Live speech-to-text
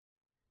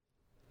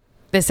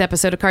This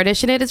episode of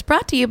Kardashian It is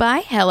brought to you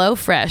by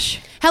HelloFresh.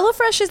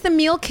 HelloFresh is the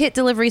meal kit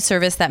delivery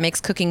service that makes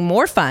cooking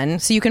more fun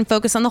so you can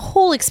focus on the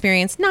whole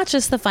experience, not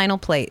just the final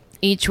plate.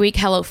 Each week,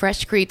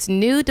 HelloFresh creates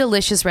new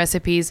delicious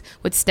recipes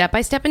with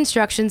step-by-step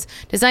instructions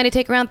designed to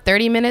take around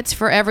 30 minutes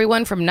for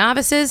everyone from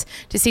novices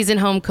to seasoned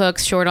home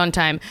cooks short on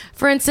time.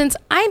 For instance,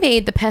 I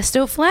made the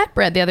pesto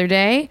flatbread the other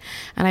day,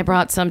 and I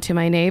brought some to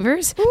my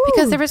neighbors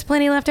because there was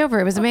plenty left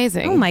over. It was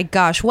amazing. Oh my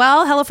gosh.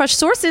 Well, HelloFresh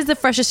sources the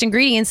freshest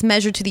ingredients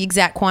measured to the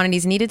exact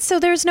quantities needed, so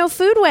there's no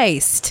food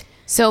waste.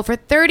 So for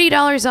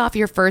 $30 off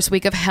your first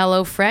week of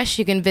HelloFresh,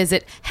 you can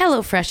visit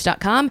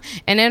HelloFresh.com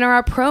and enter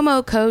our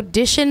promo code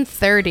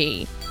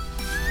DISHIN30.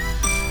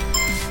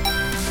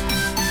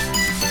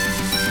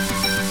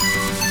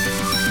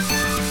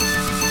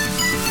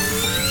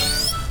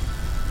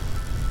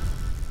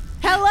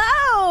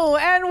 Hello,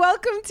 and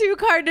welcome to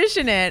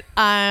Kardashian It,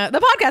 the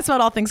podcast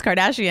about all things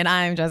Kardashian.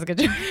 I'm Jessica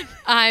Jordan.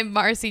 I'm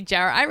Marcy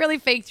Jower. I really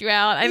faked you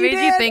out. I made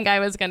you think I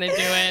was going to do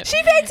it. She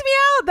faked me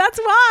out. That's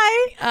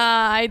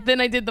why. Then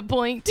I did the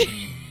point.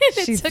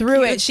 She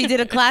threw it. She did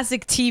a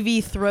classic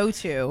TV throw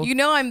to. You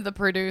know I'm the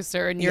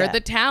producer and you're the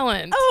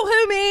talent. Oh,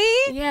 who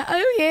me? Yeah.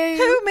 Oh, yeah.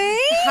 Who me?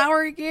 How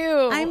are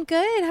you? I'm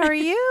good. How are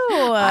you?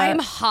 I'm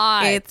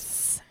hot.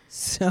 It's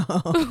so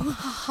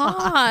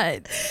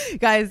hot.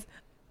 Guys,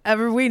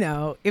 ever we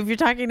know, if you're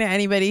talking to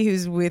anybody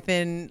who's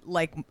within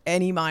like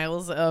any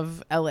miles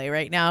of LA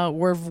right now,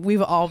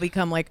 we've all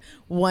become like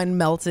one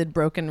melted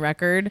broken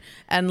record,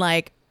 and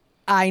like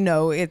I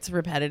know it's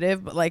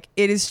repetitive, but like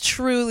it is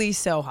truly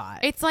so hot.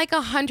 It's like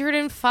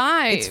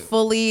 105. It's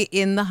fully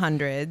in the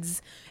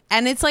hundreds,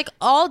 and it's like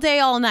all day,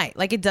 all night.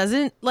 Like it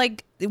doesn't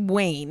like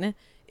wane.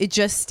 It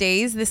just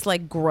stays this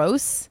like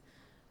gross,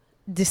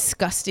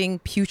 disgusting,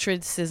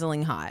 putrid,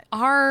 sizzling hot.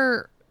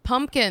 Our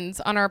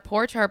pumpkins on our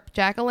porch, our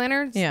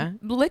jack-o'-lanterns,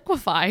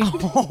 liquefied.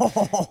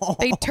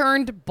 They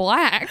turned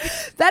black.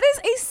 That is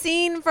a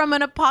scene from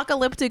an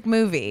apocalyptic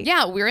movie.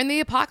 Yeah, we're in the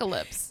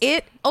apocalypse.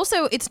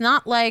 It's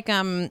not like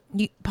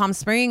Palm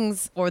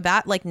Springs or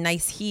that like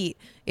nice heat.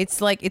 It's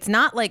like it's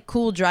not like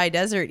cool dry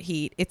desert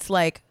heat. It's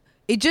like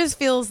it just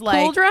feels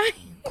like cool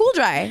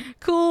dry,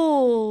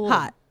 cool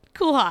hot,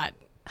 cool hot,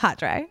 hot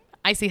dry.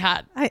 Icy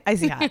hot.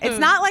 Icy hot. It's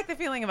not like the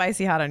feeling of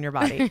icy hot on your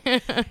body.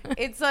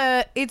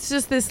 It's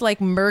just this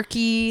like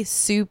murky,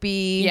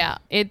 soupy. Yeah,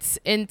 it's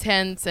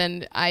intense,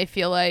 and I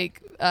feel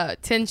like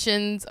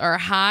tensions are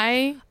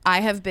high. I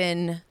have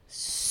been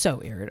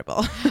so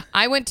irritable.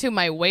 I went to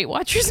my Weight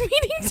Watchers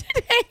meeting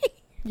today.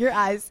 Your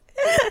eyes.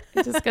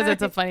 Just because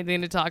it's a funny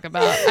thing to talk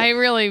about. I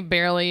really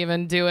barely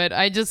even do it.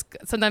 I just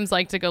sometimes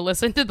like to go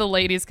listen to the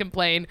ladies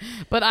complain,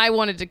 but I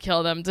wanted to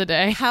kill them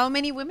today. How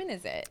many women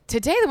is it?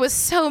 Today there was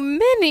so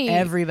many.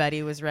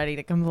 Everybody was ready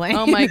to complain.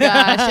 Oh my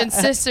gosh. And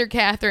Sister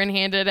Catherine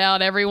handed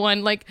out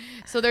everyone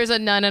so there's a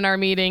nun in our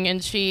meeting,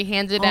 and she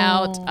handed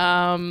out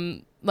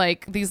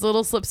like these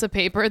little slips of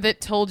paper that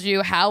told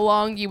you how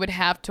long you would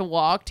have to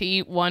walk to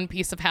eat one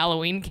piece of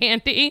Halloween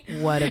candy.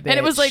 What a bitch. And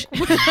it was like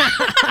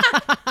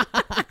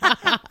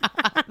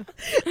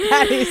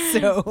that is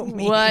so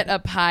mean. What a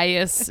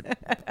pious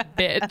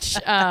bitch.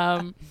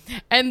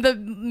 And the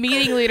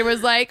meeting leader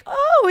was like,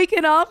 oh, we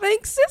can all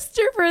thank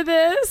Sister for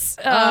this.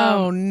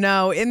 Oh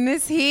no. In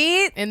this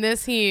heat,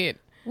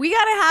 we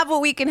gotta have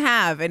what we can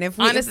have. And if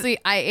we honestly,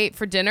 I ate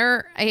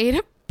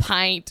a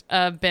pint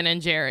of Ben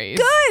and Jerry's.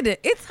 Good.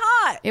 It's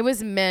hot. It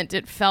was mint.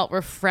 It felt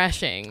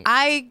refreshing.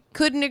 I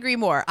couldn't agree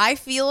more. I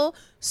feel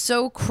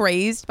so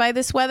crazed by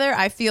this weather.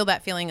 I feel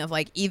that feeling of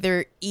like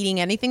either eating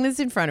anything that's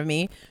in front of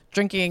me,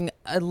 drinking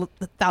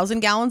 1,000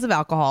 gallons of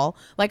alcohol.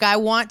 Like I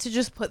want to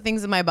just put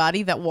things in my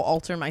body that will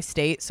alter my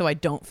state so I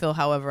don't feel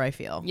however I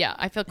feel. Yeah,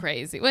 I feel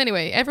crazy. Well,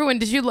 anyway, everyone,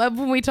 did you love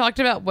when we talked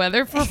about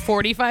weather for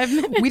 45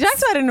 minutes? We talked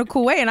about it in a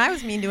cool way, and I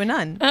was mean to a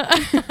nun.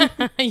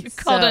 You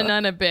called a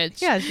nun a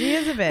bitch. Yeah, she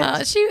is a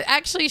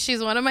bitch.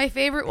 She's one of my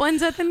favorite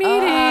ones at the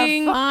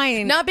meeting.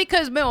 Fine. Not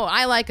because,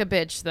 I like a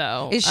bitch,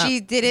 though.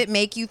 Did it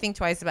make you think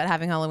twice about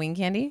having Halloween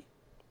candy?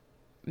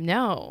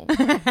 No,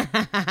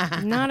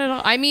 not at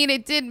all. I mean,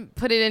 it did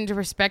put it into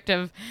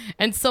perspective.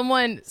 And some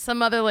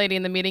other lady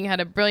in the meeting had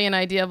a brilliant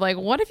idea of like,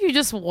 what if you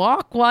just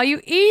walk while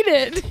you eat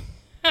it?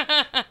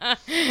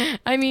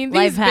 I mean,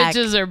 these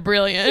bitches are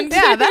brilliant.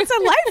 Yeah, that's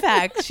a life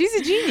hack. She's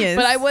a genius.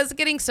 But I was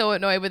getting so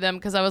annoyed with them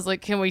because I was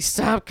like, can we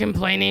stop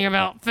complaining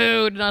about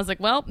food? And I was like,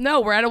 well,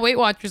 no, we're at a Weight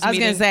Watchers meeting. I was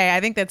going to say,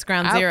 I think that's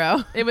ground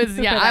zero. It was,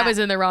 I was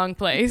in the wrong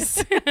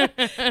place.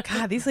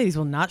 God, these ladies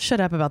will not shut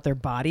up about their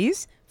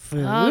bodies,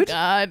 food. Oh,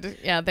 God.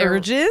 Yeah.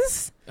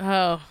 Urges.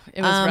 Oh,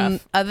 it was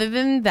rough. Other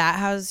than that,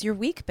 how's your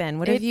week been?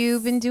 What have you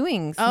been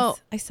doing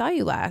since I saw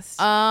you last?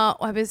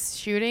 I was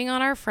shooting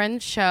on our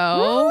friend's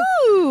show.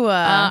 Ooh.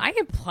 I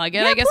can plug it,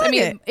 yeah, I guess. plug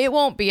it. It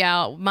won't be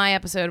out. My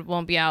episode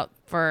won't be out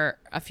for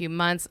a few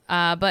months.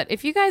 But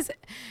if you guys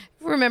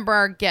remember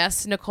our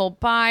guest, Nicole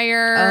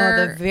Byer.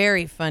 Oh, the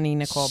very funny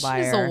Nicole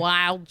Byer. She's a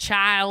wild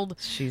child.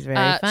 She's very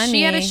funny.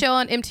 She had a show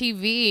on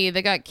MTV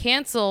that got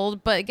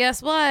canceled, but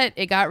guess what?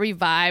 It got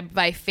revived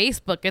by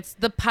Facebook. It's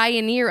the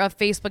pioneer of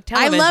Facebook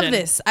television. I love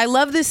this. I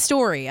love this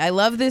story. I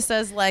love this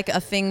as like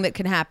a thing that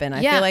can happen.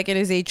 I feel like it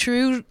is a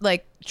true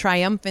like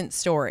triumphant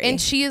story. And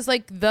she is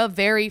like the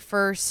very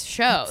first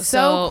show.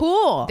 So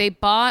cool. They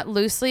bought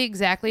Loosely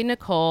Exactly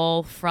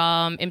Nicole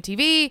from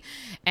MTV,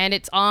 and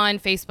it's on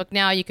Facebook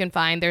now. You can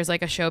find, there's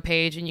like a show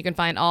page, and you can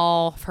find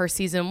all of her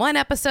season 1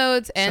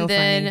 episodes. And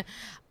then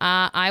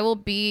I will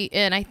be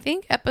in, I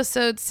think,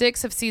 episode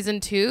 6 of season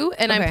 2,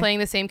 and I'm playing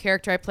the same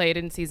character I played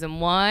in season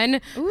 1,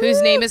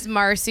 whose name is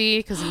Marcy,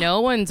 because no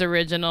one's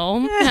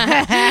original.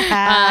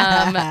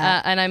 And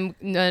I'm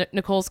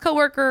Nicole's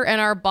coworker,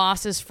 and our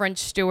boss is French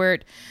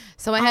Stewart.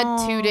 So I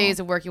had 2 days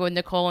of working with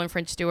Nicole and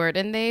French Stewart,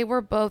 and they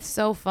were both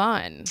so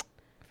fun.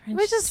 It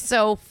was just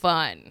so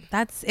fun.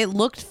 It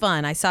looked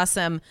fun. I saw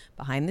some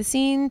behind the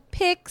scene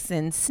pics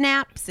and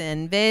snaps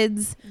and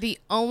vids. The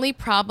only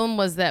problem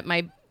was that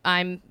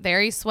I'm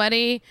very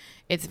sweaty.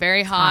 It's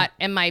very hot,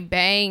 and my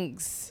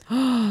bangs,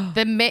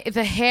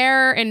 the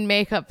hair and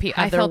makeup,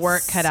 I their felt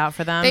work cut out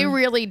for them. They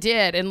really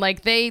did, and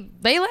like they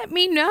let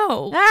me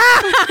know.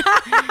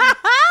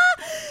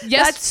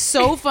 Yes, that's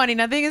so funny.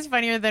 Nothing is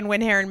funnier than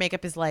when hair and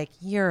makeup is like,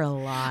 you're a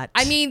lot.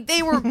 I mean,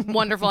 they were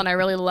wonderful, and I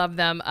really loved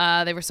them.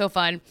 They were so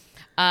fun.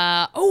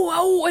 And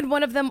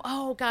one of them,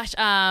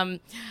 one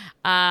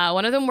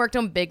of them worked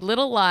on Big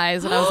Little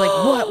Lies, and I was like,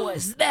 what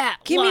was that?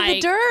 Give me the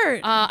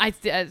dirt.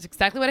 That's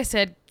exactly what I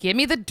said. Give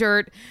me the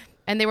dirt.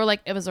 And they were like,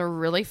 it was a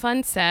really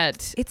fun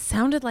set. It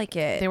sounded like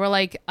it. They were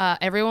like,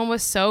 everyone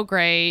was so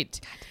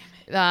great.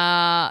 They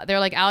were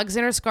like,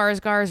 Alexander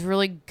Skarsgård is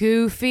really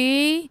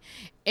goofy,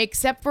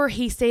 except for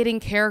he stayed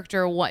in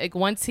character. Like,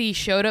 once he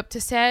showed up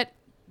to set,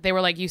 they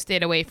were like, you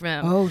stayed away from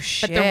him. Oh,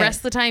 shit. But the rest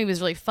of the time, he was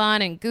really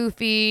fun and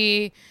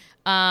goofy.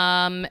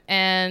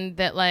 And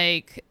that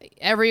like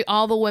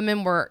all the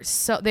women were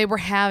they were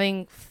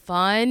having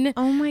fun.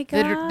 Oh my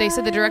God. They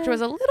said the director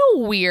was a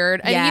little weird.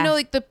 And you know,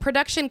 like the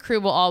production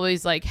crew will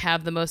always like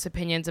have the most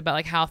opinions about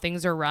like how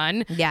things are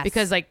run. Yes.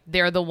 Because like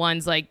they're the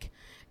ones like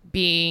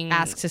being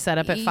asked to set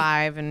up at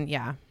 5 and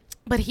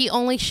But he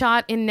only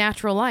shot in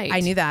natural light. I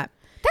knew that.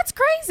 That's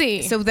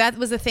crazy. So that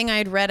was the thing I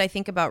had read, I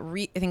think, about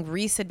I think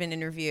Reese had been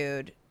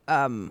interviewed.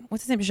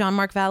 What's his name?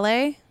 Jean-Marc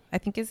Vallée, I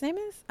think his name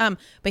is. But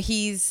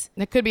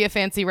that could be a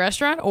fancy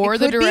restaurant or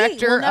the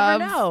director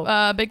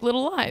of Big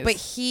Little Lies. But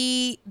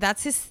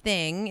that's his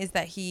thing, is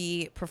that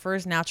he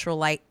prefers natural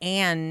light,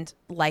 and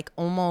like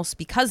almost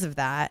because of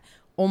that,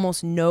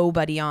 almost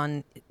nobody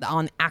on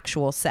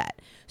actual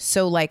set.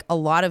 So like a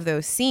lot of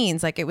those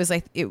scenes, like it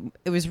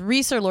was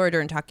Reese or Laura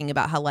Dern talking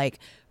about how like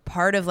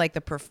part of like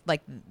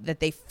that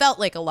they felt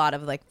like a lot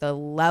of like the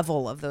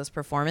level of those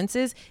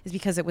performances is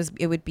because it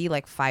would be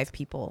like 5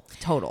 people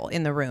total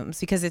in the rooms,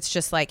 because it's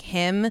just like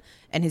him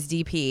and his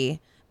DP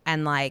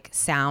and like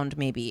sound.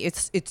 Maybe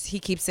it's he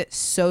keeps it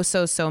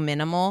so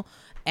minimal,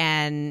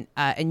 and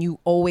you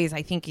always,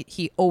 I think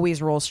he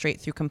always rolls straight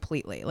through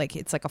completely, like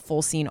it's like a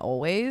full scene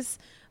always.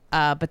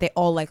 But they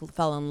all like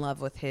fell in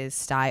love with his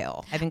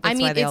style. I think that's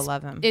why they all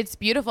love him. It's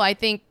beautiful. I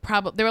think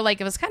probably they were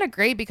like, it was kind of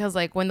great because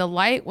like when it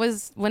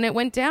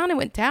went down,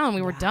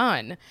 we were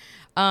done.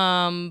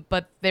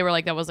 But they were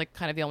like, that was like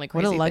kind of the only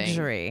crazy thing. What a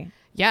luxury.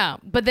 Yeah.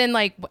 But then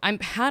like,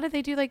 how did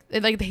they do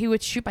like he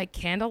would shoot by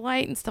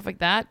candlelight and stuff like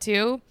that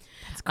too?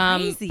 That's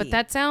crazy. But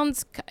that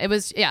sounds, it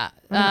was, yeah.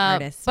 What an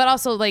artist. But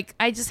also like,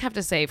 I just have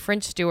to say,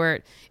 French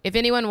Stewart, if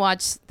anyone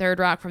watched Third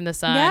Rock from the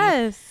Sun.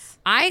 Yes.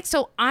 I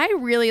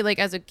really like,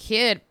 as a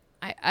kid,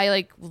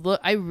 I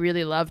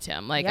really loved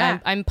him. Like, yeah.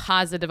 I'm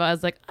positive. I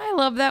was like, I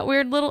love that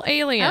weird little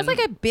alien. I was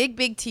like a big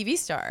TV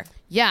star.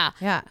 Yeah.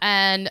 Yeah.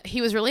 And he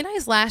was really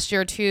nice last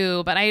year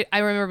too, but I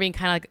remember being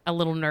kind of like a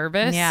little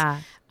nervous. Yeah.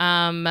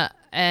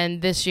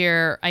 And this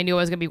year I knew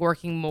I was going to be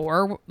working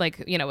more.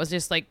 Like, you know, it was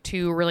just like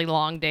 2 really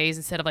long days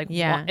instead of like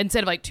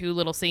 2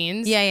 little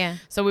scenes. Yeah. Yeah.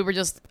 So we were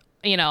just,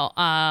 you know,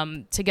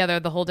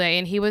 together the whole day,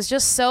 and he was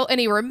just and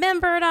he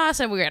remembered us,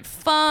 and we had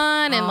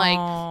fun, and like,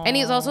 and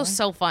he's also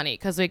so funny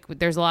because like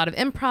there's a lot of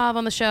improv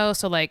on the show,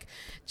 so like,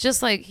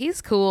 just like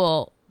he's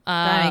cool.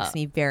 That makes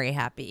me very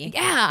happy.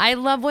 Yeah, I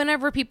love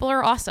whenever people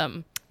are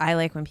awesome. I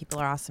like when people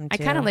are awesome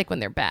too. I kind of like when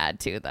they're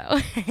bad too, though.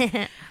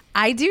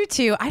 I do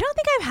too. I don't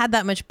think I've had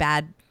that much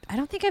bad. I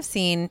don't think I've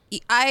seen.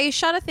 I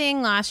shot a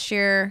thing last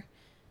year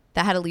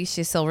that had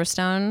Alicia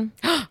Silverstone.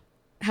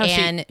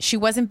 She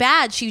wasn't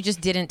bad. She just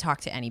didn't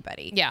talk to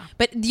anybody. Yeah.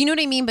 But you know what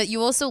I mean? But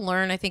you also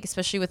learn, I think,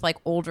 especially with like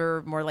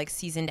older, more like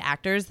seasoned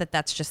actors,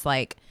 that's just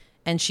like,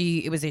 and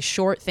it was a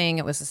short thing.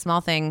 It was a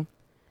small thing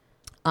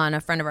on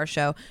a friend of our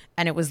show.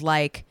 And it was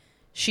like,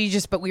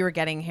 but we were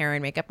getting hair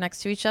and makeup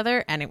next to each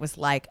other. And it was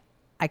like,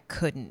 I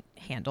couldn't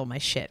handle my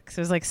shit. Cause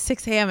it was like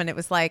 6 a.m. and it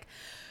was like,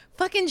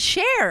 fucking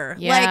Cher.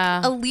 Yeah.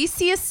 Like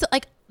Alicia,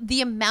 like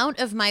the amount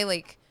of my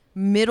like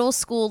middle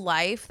school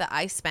life that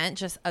I spent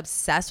just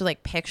obsessed with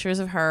like pictures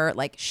of her,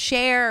 like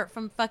Cher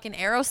from fucking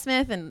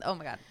Aerosmith, and oh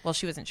my god, well,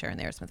 she wasn't Cher in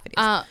the Aerosmith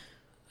videos.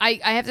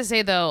 I have to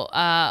say though,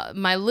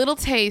 my little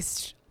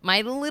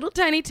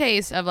tiny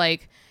taste of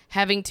like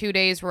having 2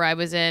 days where I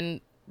was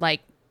in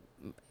like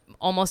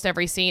almost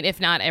every scene, if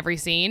not every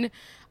scene.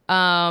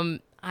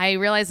 I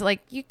realized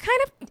like you kind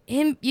of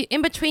in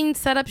between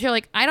setups, you're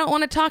like, I don't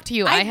want to talk to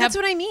you. That's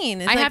what I mean.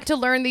 It's I like, have to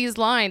learn these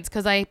lines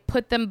because I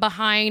put them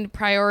behind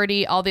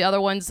priority, all the other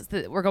ones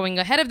that were going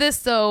ahead of this.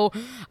 So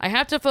I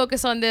have to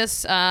focus on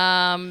this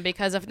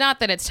because if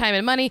not, then it's time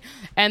and money.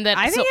 And then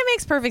I think it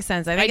makes perfect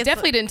sense. I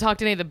definitely didn't talk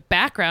to any of the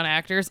background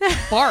actors.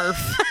 Barf.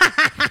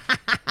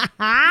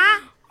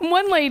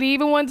 One lady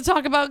even wanted to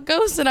talk about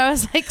ghosts, and I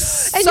was like,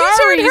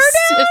 sorry,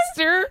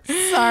 sister.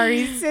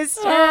 Sorry,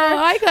 sister.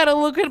 I got to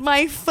look at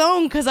my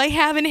phone because I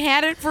haven't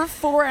had it for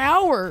 4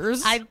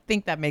 hours. I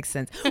think that makes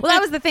sense. Well, that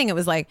was the thing. It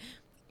was like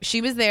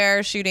she was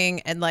there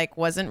shooting and like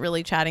wasn't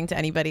really chatting to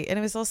anybody. And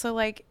it was also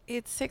like,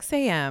 it's 6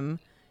 a.m.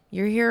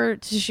 You're here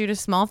to shoot a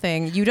small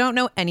thing. You don't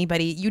know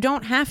anybody. You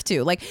don't have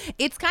to. Like,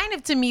 it's kind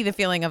of to me the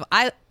feeling of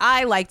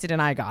I liked it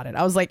and I got it.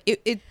 I was like,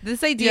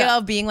 this idea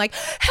of being like,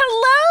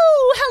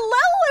 hello,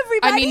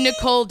 everybody. I mean,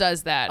 Nicole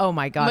does that. Oh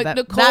my God, that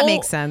Nicole,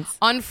 makes sense.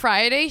 On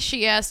Friday,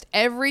 she asked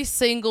every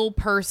single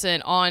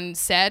person on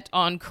set,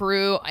 on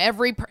crew,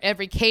 every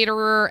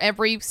caterer,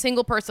 every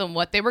single person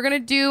what they were gonna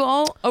do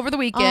all over the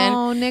weekend.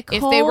 Oh, Nicole.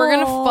 If they were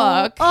gonna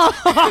fuck.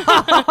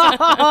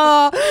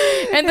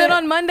 And then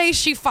on Monday,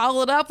 she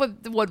followed up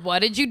with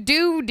what did you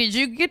do? Did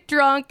you get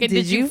drunk? And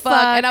did you fuck?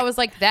 And I was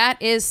like,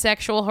 that is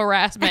sexual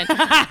harassment.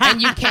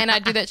 And you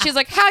cannot do that. She's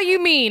like, how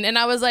you mean? And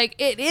I was like,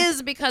 it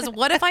is because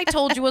what if I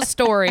told you a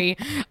story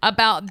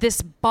about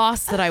this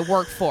boss that I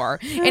work for?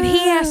 And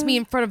he asked me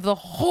in front of the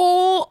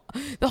whole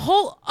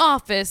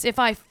office if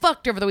I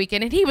fucked over the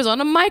weekend, and he was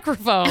on a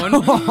microphone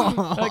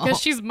because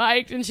she's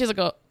mic'd, and she's like,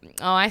 oh,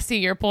 I see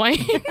your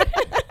point.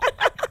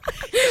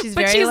 She's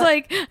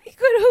like,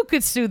 who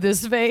could sue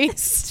this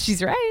face?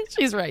 She's right.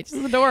 She's right.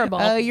 She's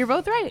adorable. You're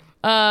both right.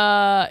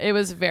 It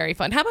was very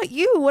fun. How about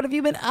you? What have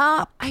you been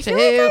up to? I feel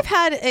like I've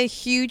had a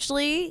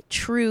hugely,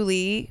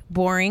 truly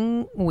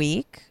boring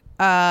week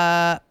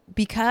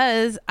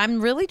because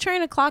I'm really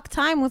trying to clock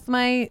time with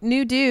my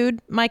new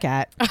dude, my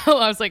cat. Oh,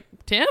 I was like,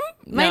 Tim?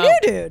 My new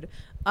dude.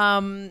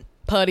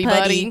 Putty,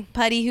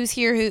 Putty, who's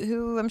here,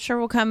 who I'm sure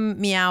will come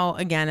meow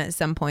again at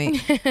some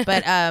point.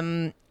 But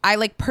I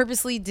like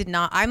purposely did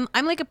not. I'm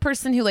like a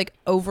person who like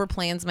over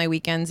plans my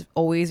weekends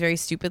always very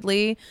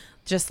stupidly.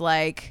 Just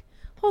like,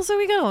 well, so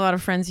we got a lot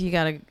of friends. You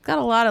got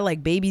a lot of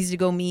like babies to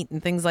go meet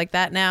and things like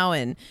that now,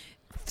 and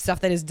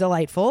stuff that is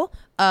delightful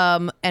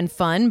and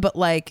fun. But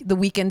like the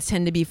weekends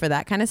tend to be for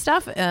that kind of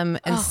stuff.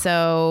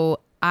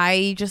 So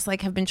I just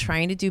like have been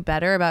trying to do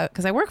better about,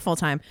 because I work full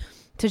time,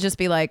 to just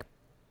be like,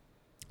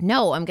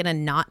 no, I'm going to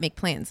not make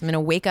plans. I'm going to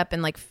wake up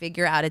and like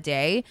figure out a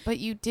day. But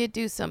you did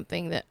do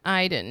something that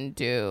I didn't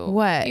do.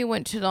 What? You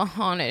went to the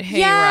haunted hayride.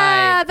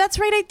 Yeah, that's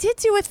right. I did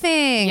do a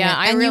thing. Yeah,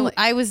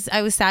 I was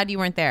sad you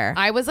weren't there.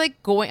 I was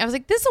like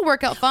this will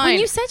work out fine. When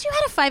you said you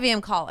had a 5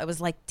 a.m. call, I was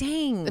like,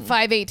 dang. The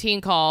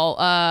 5:18 call.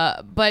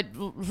 But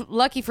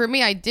lucky for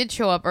me, I did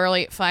show up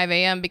early at 5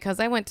 a.m. because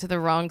I went to the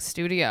wrong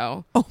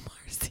studio. Oh,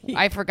 Marcy.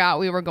 I forgot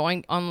we were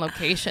going on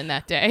location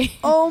that day.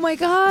 Oh my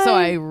God. So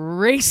I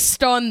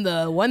raced on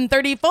the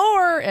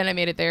 134 and I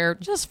made it there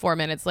just 4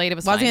 minutes late. It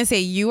was fine. I was going to say,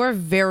 you are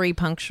very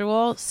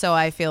punctual. So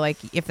I feel like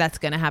if that's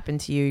going to happen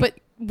to you. But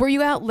were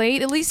you out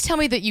late? At least tell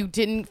me that you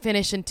didn't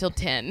finish until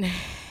 10.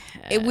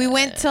 We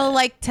went till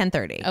like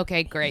 10:30.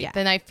 Okay, great. Yeah.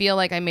 Then I feel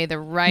like I made the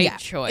right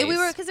choice.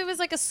 Because it was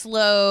like a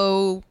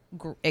slow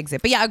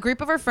exit. But yeah, a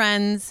group of our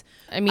friends.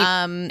 I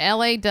mean,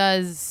 LA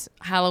does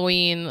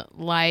Halloween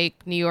like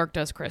New York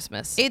does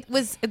Christmas. It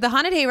was, the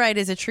Haunted Hayride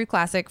is a true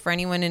classic for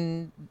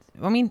anyone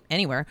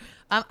anywhere.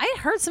 I had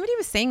heard somebody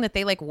was saying that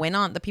they like went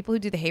on, the people who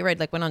do the hayride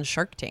like went on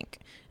Shark Tank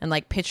and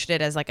like pitched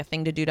it as like a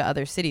thing to do to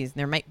other cities. And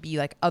there might be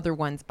like other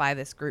ones by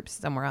this group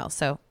somewhere else.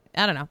 So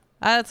I don't know.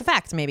 It's a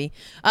fact, maybe.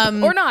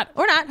 Or not.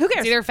 Who cares?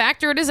 It's either a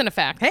fact or it isn't a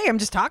fact. Hey, I'm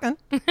just talking.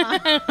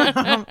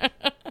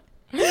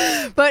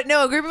 But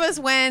no, a group of us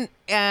went.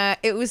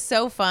 It was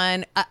so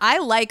fun. I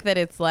like that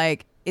it's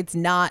like, it's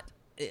not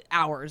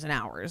hours and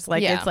hours.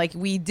 Like, it's like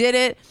we did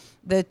it.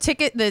 The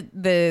ticket,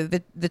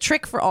 the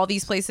trick for all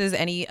these places,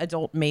 any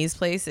adult maze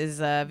place, is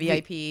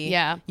VIP.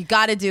 Yeah. You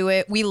got to do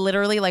it. We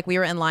literally, like, we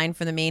were in line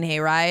for the main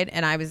hayride,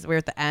 and we were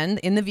at the end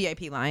in the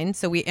VIP line.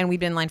 So we'd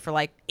been in line for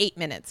like 8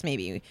 minutes,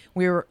 maybe.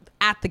 We were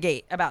at the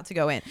gate about to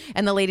go in.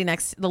 And the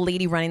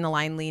lady running the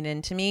line leaned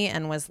into me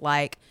and was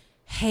like,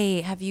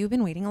 hey, have you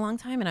been waiting a long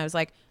time? And I was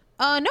like,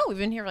 no, we've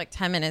been here for like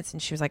 10 minutes. And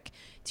she was like,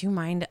 do you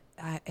mind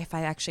if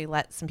I actually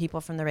let some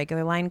people from the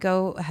regular line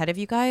go ahead of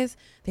you guys?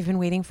 They've been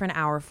waiting for an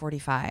hour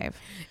 45.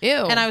 Ew.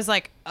 And I was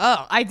like,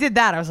 oh, I did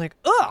that. I was like,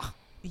 ugh,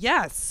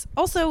 yes.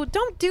 Also,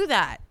 don't do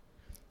that.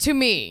 To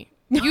me.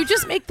 You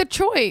just make the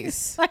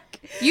choice. Like,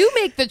 You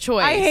make the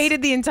choice. I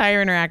hated the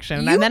entire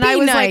interaction. You and then be I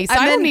was nice. like,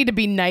 I don't need to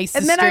be nice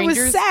And to then strangers.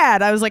 I was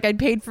sad. I was like, I'd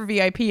paid for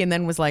VIP and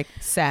then was like,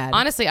 sad.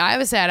 Honestly, I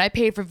was sad. I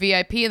paid for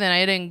VIP and then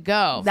I didn't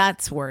go.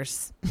 That's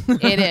worse.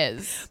 It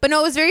is. But no,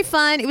 it was very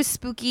fun. It was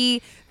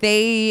spooky.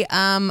 They,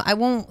 I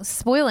won't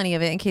spoil any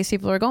of it in case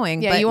people are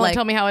going. Yeah, but you won't like,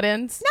 tell me how it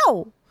ends?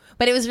 No.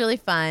 But it was really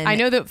fun. I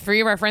know that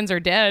 3 of our friends are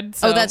dead.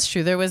 So. Oh, that's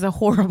true. There was a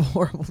horrible,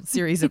 horrible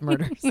series of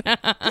murders.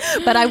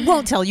 But I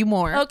won't tell you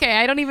more. Okay,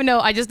 I don't even know.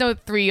 I just know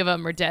 3 of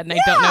them are dead, and I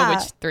don't know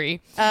which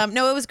 3.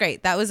 No, it was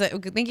great. That was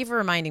thank you for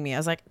reminding me. I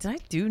was like, did I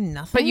do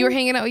nothing? But you were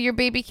hanging out with your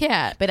baby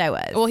cat. But I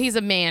was. Well, he's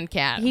a man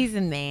cat. He's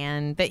a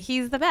man, but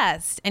he's the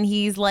best. And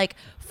he's like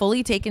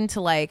fully taken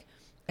to like,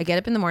 I get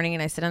up in the morning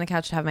and I sit on the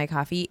couch to have my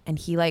coffee and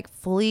he like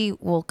fully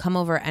will come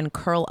over and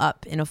curl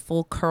up in a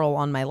full curl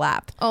on my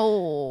lap.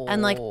 Oh.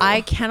 And like, I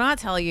cannot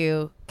tell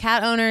you,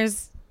 cat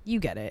owners, you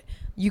get it.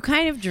 You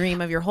kind of dream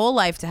of your whole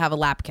life to have a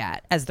lap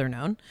cat, as they're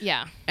known.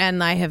 Yeah.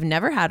 And I have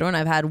never had one.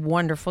 I've had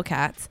wonderful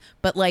cats,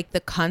 but like the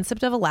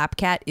concept of a lap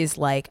cat is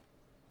like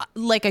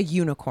a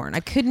unicorn. I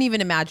couldn't even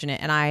imagine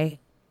it. And I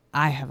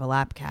have a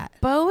lap cat.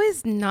 Bo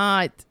is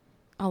not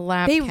a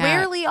lap They cat.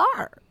 rarely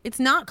are. It's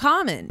not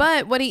common.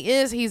 But what he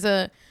is, he's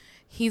a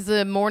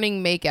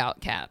morning makeout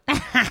cat.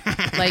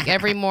 Like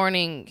every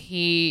morning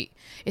he,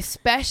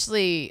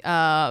 especially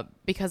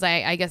because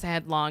I guess I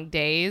had long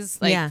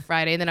days, like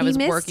Friday, and then I was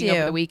working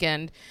over the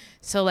weekend.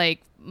 So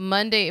like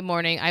Monday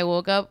morning I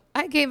woke up,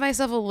 I gave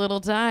myself a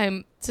little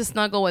time to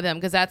snuggle with him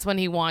because that's when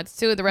he wants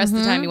to. The rest of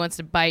the time he wants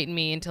to bite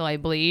me until I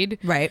bleed.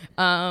 Right.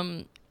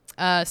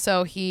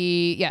 So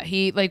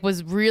he like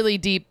was really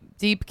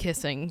deep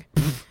kissing.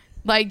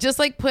 Like just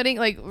like putting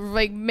like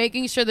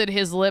making sure that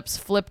his lips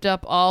flipped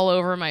up all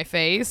over my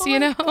face, you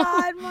know?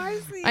 God,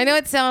 Marcy. I know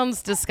it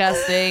sounds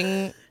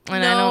disgusting.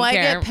 And No, I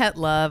don't care. get pet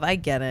love. I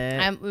get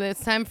it.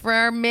 It's time for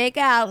our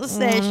make-out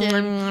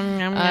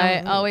session.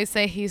 I always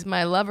say he's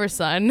my lover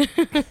son.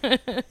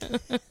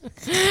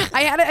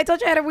 I told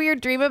you I had a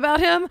weird dream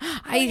about him.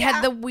 I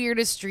had the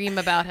weirdest dream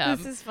about him.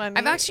 This is funny.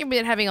 I've actually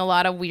been having a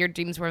lot of weird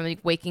dreams where I'm like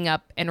waking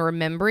up and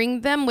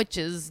remembering them, which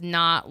is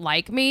not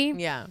like me.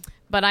 Yeah.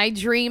 But I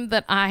dreamed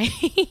that I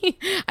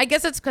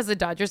guess it's because the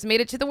Dodgers made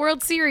it to the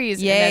World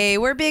Series. Yay,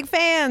 we're big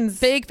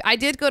fans. I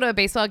did go to a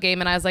baseball game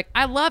and I was like,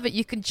 I love it.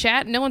 You can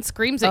chat. No one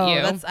screams at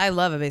you. I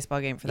love a baseball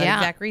game for that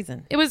exact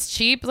reason. It was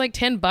cheap, like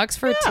 $10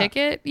 for a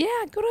ticket. Yeah,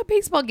 go to a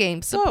baseball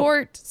game.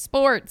 Support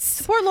sports.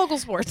 Support local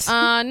sports.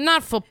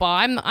 Not football.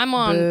 I'm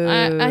on.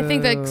 I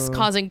think that's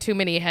causing too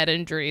many head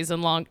injuries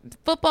and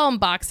football and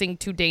boxing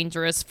too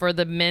dangerous for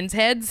the men's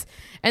heads,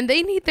 and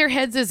they need their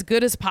heads as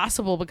good as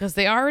possible because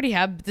they already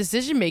have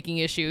decision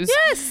making issues.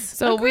 Yes,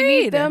 so agreed. we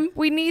need them.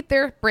 We need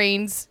their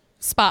brains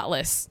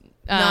spotless,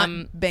 not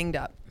banged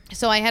up.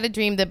 So I had a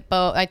dream that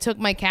I took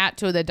my cat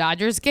to the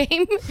Dodgers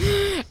game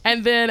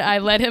and then I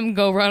let him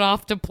go run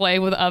off to play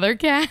with other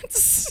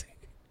cats.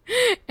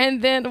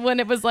 And then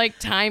when it was like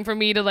time for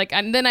me to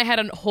and then I had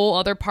a whole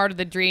other part of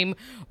the dream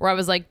where I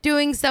was like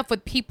doing stuff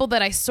with people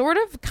that I sort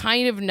of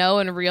kind of know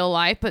in real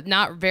life, but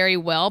not very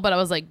well. But I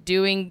was like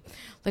doing,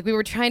 like we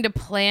were trying to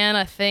plan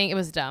a thing. It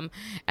was dumb.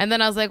 And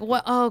then I was like,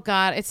 what? Oh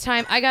God, it's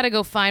time. I got to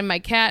go find my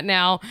cat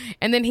now.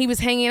 And then he was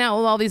hanging out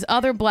with all these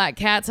other black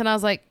cats. And I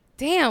was like,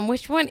 damn,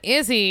 which one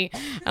is he?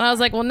 And I was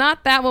like, well,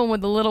 not that one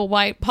with the little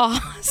white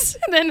paws.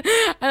 and then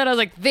I was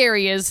like, there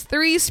he is,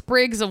 3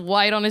 sprigs of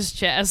white on his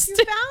chest. You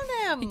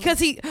found him.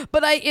 Because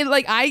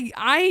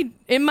I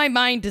in my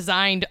mind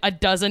designed a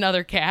dozen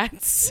other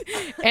cats.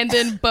 And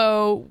then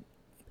Bo,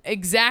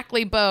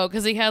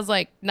 because he has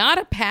like not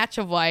a patch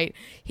of white.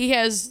 He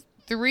has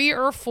 3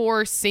 or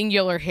 4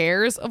 singular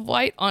hairs of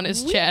white on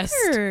his chest.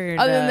 Other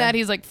than that,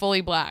 he's like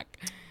fully black.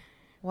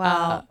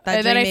 Wow.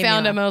 And then I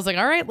found him and I was like,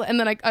 all right. And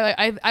then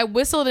I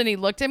whistled and he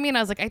looked at me and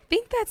I was like, I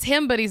think that's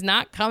him, but he's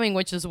not coming,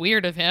 which is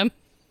weird of him.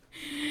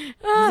 He's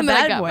a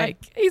bad boy.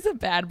 He's a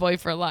bad boy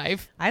for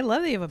life. I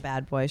love that you have a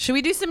bad boy. Should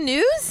we do some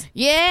news?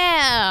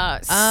 Yeah.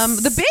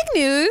 The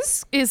big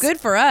news is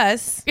good for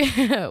us.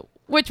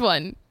 Which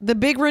one? The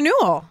big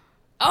renewal.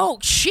 Oh,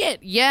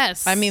 shit.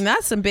 Yes. I mean,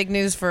 that's some big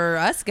news for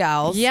us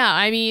gals. Yeah.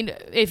 I mean,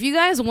 if you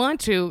guys want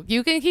to,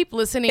 you can keep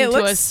listening to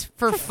us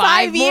for 5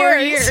 5 more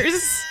years.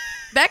 years.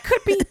 That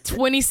could be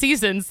 20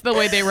 seasons the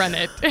way they run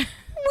it.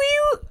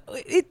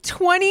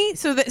 20.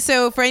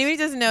 So for anybody who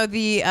doesn't know,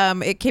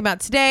 it came out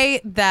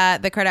today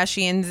that the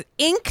Kardashians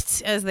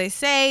inked, as they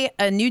say,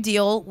 a new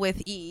deal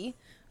with E.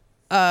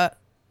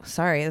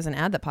 Sorry, there's an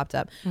ad that popped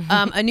up.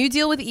 A new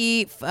deal with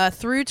E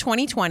through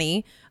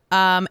 2020.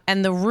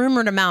 And the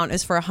rumored amount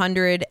is for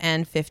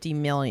 $150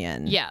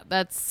 million. Yeah,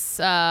 that's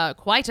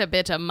quite a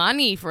bit of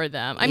money for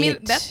them. I mean,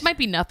 that might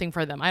be nothing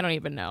for them. I don't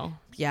even know.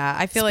 Yeah,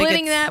 I feel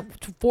Splitting like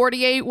that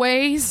 48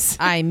 ways.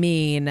 I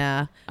mean,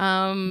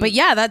 but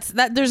yeah,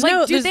 that. There's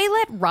do they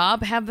let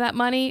Rob have that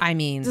money? I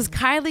mean, does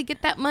Kylie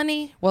get that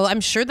money? Well,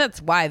 I'm sure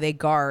that's why they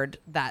guard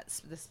the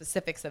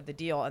specifics of the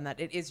deal, and that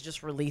it is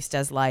just released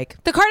as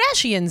like the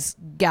Kardashians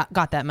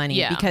got that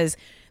money because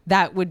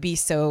that would be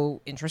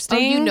so interesting. Oh,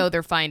 you know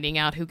they're finding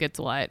out who gets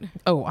what.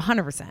 Oh,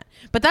 100%.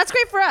 But that's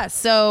great for us.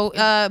 So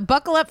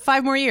buckle up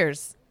 5 more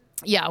years.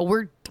 Yeah,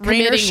 we're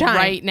Rain or committing shine.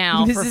 right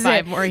now This for is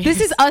 5 it. more years.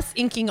 This is us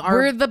inking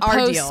We're the our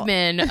deal.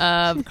 postmen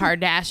of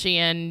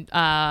Kardashian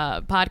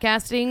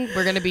podcasting.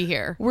 We're gonna be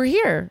here. We're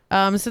here.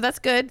 So that's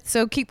good.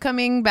 So keep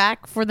coming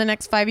back for the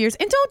next 5 years,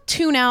 and don't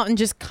tune out and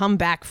just come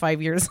back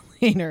 5 years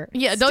later.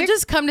 Yeah, don't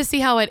just come to see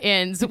how it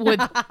ends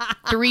with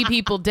 3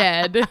 people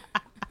dead.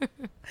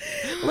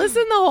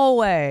 Listen the whole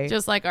way.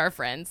 Just like our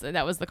friends.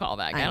 That was the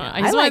callback. I don't know. know.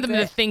 I just I wanted liked them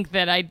to it. think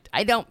that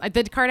I don't.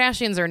 The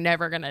Kardashians are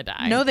never gonna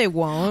die. No, they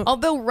won't.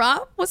 Although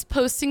Rob was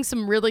posting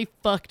some really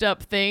fucked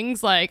up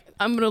things, like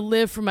I'm gonna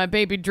live for my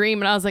baby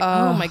dream, and I was like,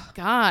 oh my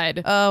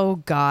god, Oh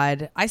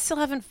God, I still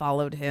haven't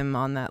followed him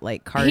on that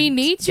like card. he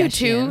needs you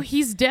to.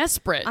 He's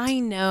desperate. I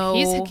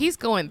know. He's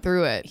going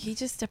through it. He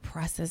just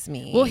depresses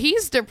me. Well,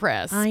 he's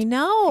depressed. I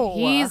know.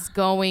 He's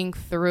going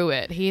through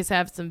it. He's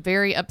had some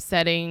very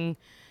upsetting.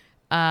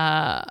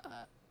 Yeah,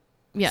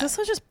 He's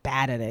also just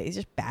bad at it. He's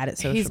just bad at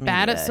social media. he's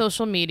bad at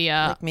social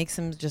media. Like, makes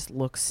him just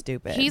look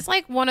stupid. He's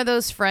like one of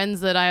those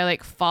friends that I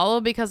like follow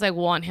because I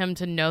want him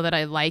to know that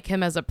I like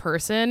him as a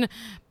person,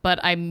 but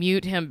I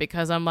mute him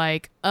because I'm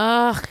like,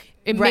 ugh,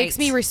 it Right. makes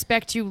me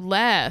respect you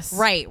less.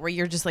 right where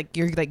you're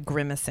like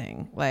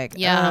grimacing. Like,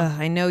 Yeah.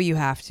 I know you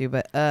have to,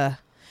 but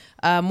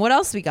what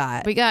else we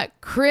got? We got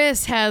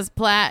Chris has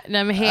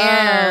platinum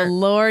hair. Oh,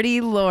 lordy,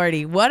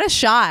 what a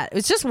shot!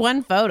 It's just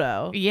one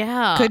photo.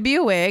 Yeah. Could be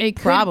a wig. It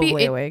could Probably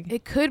be, a wig.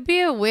 It could be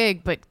a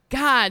wig, but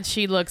God,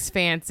 she looks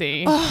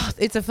fancy. Oh,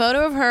 it's a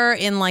photo of her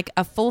in like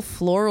a full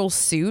floral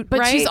suit, but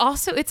right? she's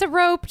also, it's a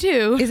robe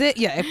too. Is it?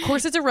 Yeah, of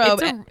course it's a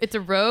robe. It's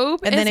a robe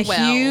and then a as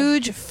well.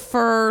 huge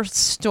fur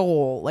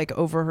stole like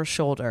over her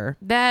shoulder.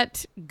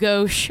 That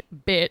gauche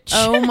bitch.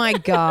 Oh my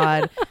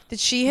God. That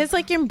she has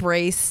like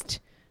embraced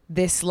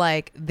this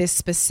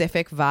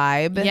specific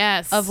vibe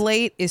Yes. of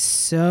late is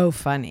so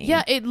funny.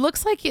 Yeah, it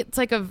looks like it's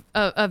like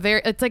a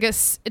very, it's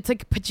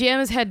like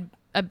pajamas had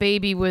a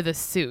baby with a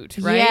suit,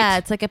 right? Yeah,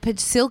 it's like a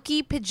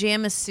silky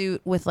pajama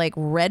suit with like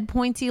red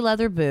pointy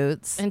leather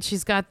boots. And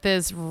she's got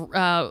this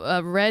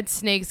red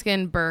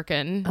snakeskin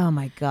Birkin. Oh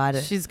my God.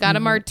 She's got a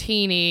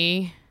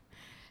martini.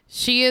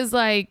 She is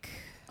like,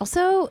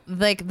 Also,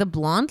 like the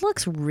blonde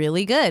looks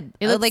really good.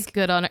 it looks like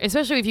good on her,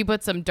 especially if you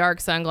put some dark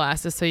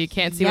sunglasses so you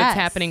can't see Yes. what's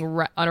happening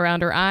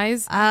around her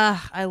eyes.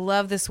 I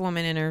love this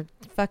woman in her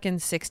fucking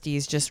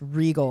 60s, just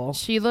regal.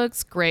 She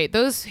looks great.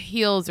 Those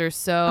heels are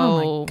so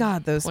Oh my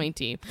God, those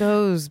pointy.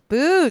 Those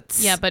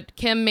boots. Yeah, but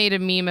Kim made a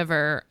meme of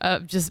her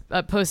just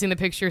posting the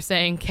picture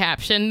saying,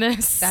 caption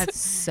this. That's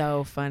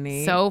so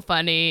funny. so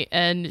funny.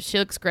 And she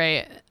looks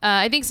great.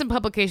 I think some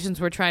publications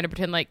were trying to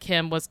pretend like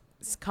Kim was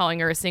calling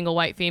her a single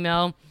white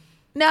female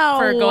no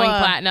for going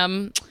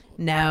platinum.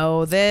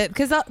 No,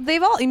 because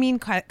they've all. I mean,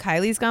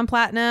 Kylie's gone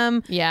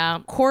platinum. Yeah.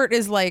 Court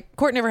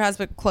never has,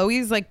 but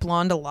Chloe's like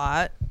blonde a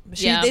lot.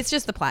 Yeah. It's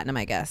just the platinum,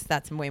 I guess.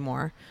 That's way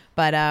more.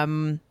 But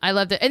I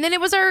loved it. And then it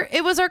was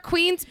our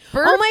queen's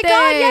birthday. oh my God,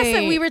 yes!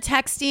 And we were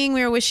texting.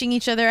 We were wishing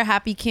each other a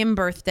happy Kim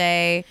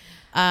birthday.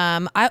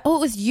 It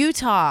was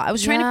Utah. I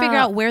was trying to figure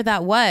Yeah. out where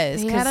that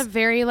was. They had a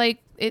very like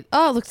it.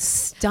 Oh, it looked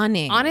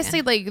stunning.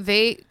 Honestly, like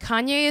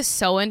Kanye is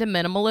so into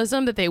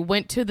minimalism that they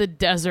went to the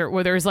desert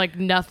where there's like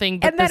nothing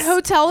but and that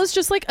hotel is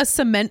just like a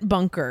cement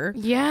bunker.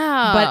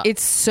 Yeah. But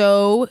it's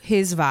so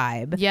his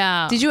vibe.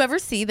 Yeah. Did you ever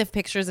see the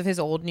pictures of his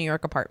old New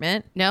York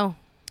apartment? No.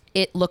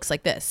 It looks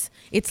like this.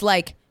 It's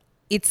like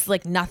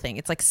nothing.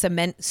 It's like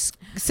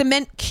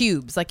cement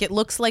cubes. Like it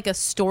looks like a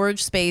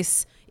storage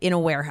space in a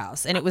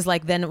warehouse. And it was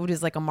like then it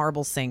was like a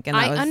marble sink. And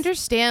I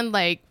understand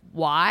like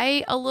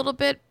why a little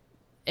bit.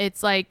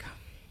 It's like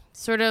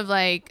sort of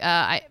like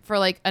for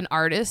like an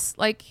artist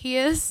like he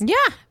is. Yeah.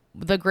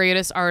 The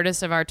greatest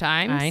artist of our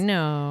times. I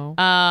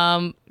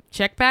know.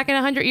 Check back in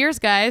 100 years,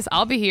 guys.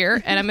 I'll be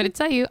here, and I'm going to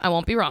tell you I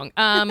won't be wrong.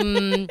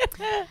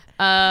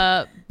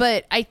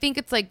 But I think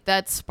it's like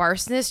that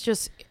sparseness,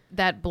 just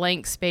that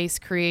blank space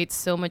creates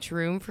so much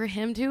room for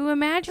him to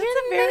imagine.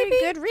 It's a very maybe?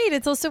 good read.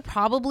 It's also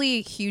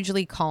probably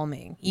hugely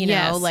calming. You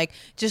Yes. know, like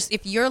just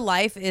if your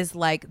life is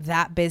like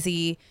that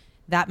busy,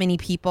 that many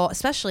people,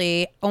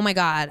 especially, oh my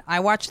God, I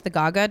watched the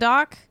Gaga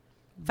doc,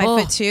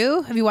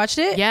 5'2". Have you watched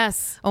it?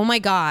 Yes. Oh my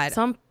God.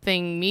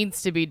 Something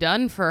needs to be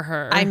done for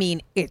her. I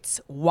mean, it's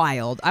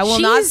wild. I will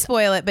not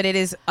spoil it, but it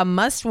is a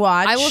must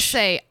watch. I will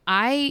say,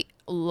 I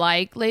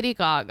like Lady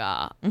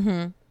Gaga,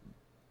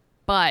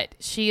 but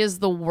she is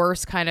the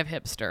worst kind of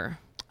hipster.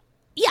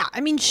 Yeah,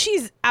 I mean,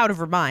 she's out of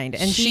her mind,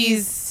 and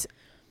she's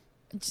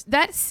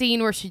that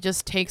scene where she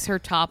just takes her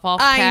top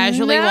off I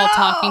casually while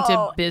talking to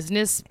know.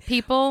 business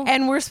people.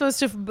 and we're supposed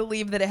to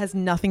believe that it has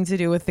nothing to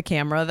do with the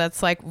camera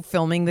that's like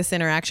filming this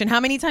interaction.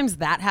 How many times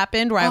that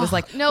happened where I was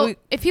like, no, "Wait,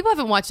 if people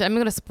haven't watched it, I'm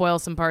going to spoil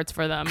some parts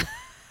for them.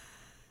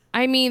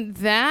 I mean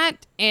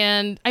that,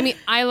 and I mean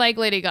I like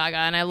Lady Gaga,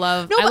 and I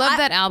love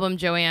that album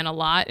Joanne a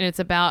lot, and it's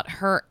about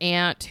her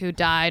aunt who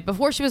died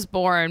before she was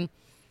born,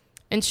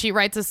 and she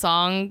writes a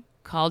song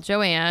called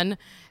Joanne,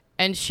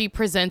 and she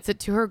presents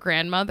it to her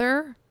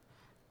grandmother,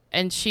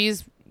 and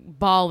she's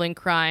bawling,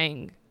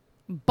 crying,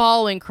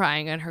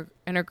 and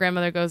her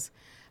grandmother goes,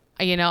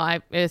 you know,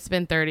 it's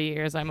been 30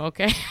 years, I'm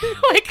okay.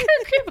 Like her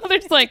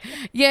grandmother's like,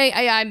 yay,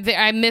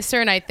 I miss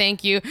her and I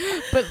thank you.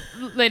 But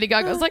Lady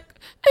Gaga's like,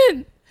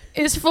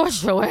 it's for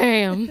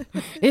Joanne.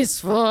 It's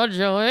for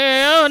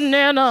Joanne,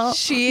 Nana.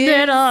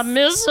 Nana,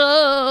 miss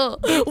her.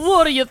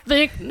 What do you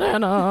think,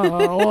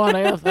 Nana? What do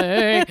you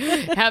think?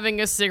 Having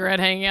a cigarette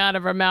hanging out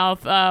of her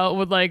mouth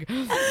with like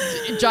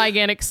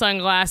gigantic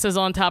sunglasses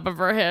on top of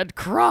her head,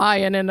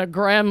 crying in a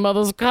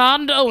grandmother's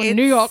condo in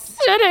New York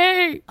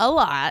City. A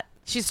lot.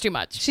 She's too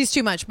much. She's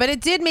too much. But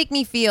it did make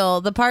me feel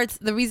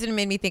the reason it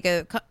made me think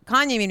of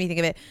Kanye made me think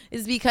of it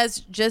is because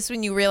just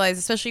when you realize,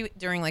 especially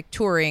during like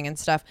touring and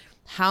stuff,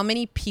 how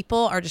many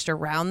people are just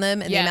around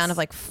them and the amount of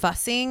like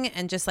fussing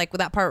and just like with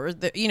that part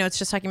where it's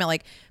just talking about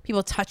like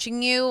people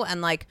touching you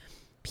and like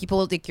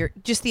people like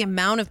just the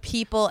amount of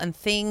people and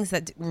things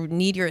that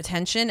need your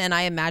attention. And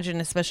I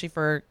imagine especially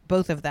for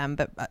both of them,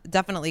 but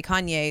definitely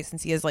Kanye,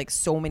 since he has like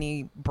so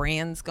many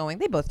brands going,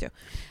 they both do,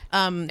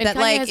 that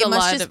like it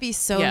must just be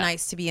so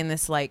nice to be in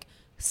this like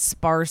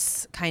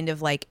sparse kind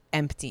of like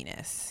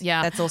emptiness.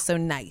 Yeah, that's also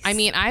nice. I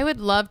mean, I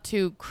would love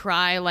to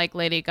cry like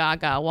Lady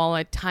Gaga while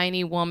a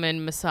tiny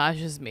woman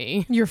massages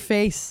me. Your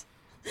face.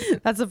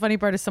 That's the funny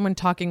part, is someone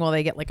talking while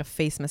they get like a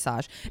face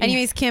massage.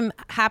 Anyways, Kim,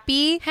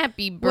 happy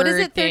birthday. What is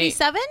it,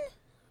 37?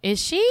 Is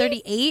she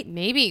 38?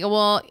 Maybe.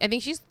 Well, I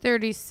think she's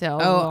 30.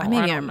 So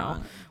maybe I'm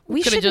wrong.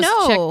 We should just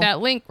know. check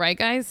that link, right,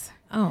 guys?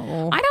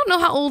 Oh, I don't know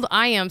how old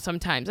I am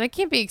sometimes. I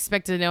can't be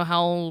expected to know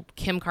how old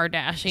Kim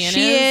Kardashian is.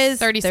 She is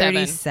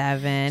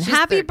 37.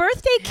 Happy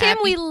birthday, Kim.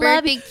 Happy we love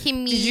birthday,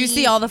 Kimmy. Did you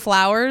see all the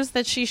flowers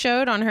that she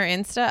showed on her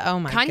Insta? Oh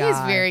my god.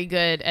 Kanye's very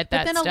good at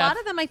that But then stuff. a lot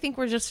of them I think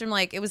were just from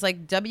like, it was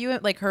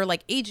like her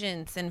like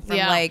agents and from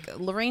like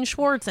Lorraine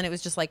Schwartz, and it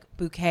was just like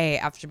bouquet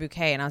after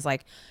bouquet. And I was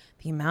like,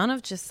 the amount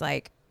of just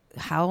like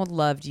how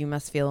loved you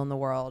must feel in the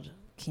world.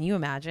 Can you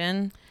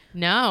imagine?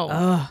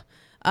 No.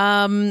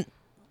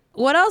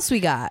 What else we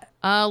got?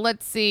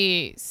 Let's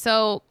see.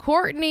 So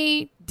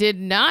Kourtney did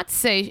not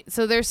say.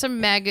 So there's There's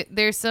been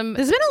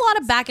a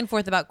lot of back and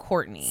forth about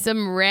Kourtney.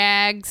 Some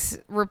rags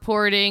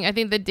reporting. I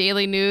think the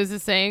Daily News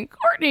is saying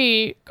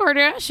Kourtney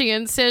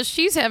Kardashian says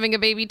she's having a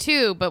baby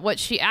too. But what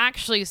she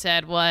actually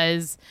said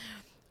was,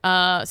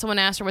 someone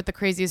asked her what the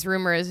craziest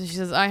rumor is, and she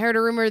says, I heard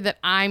a rumor that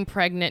I'm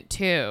pregnant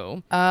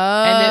too.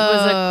 Oh. And it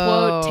was a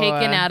quote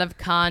taken out of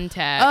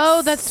context.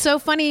 Oh, that's so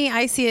funny.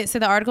 I see it. So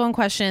the article in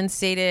question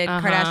stated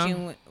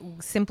Kardashian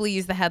simply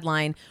used the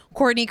headline,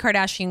 Kourtney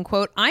Kardashian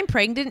quote, I'm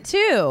pregnant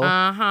too.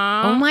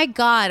 Oh my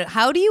God.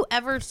 How do you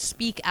ever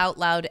speak out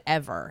loud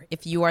ever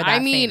if you are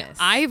that famous?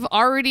 I've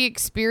already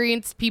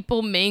experienced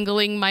people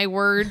mangling my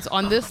words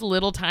on this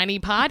little tiny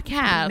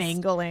podcast.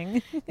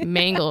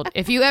 Mangled.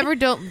 If you ever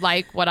don't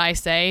like what I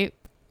say,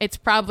 it's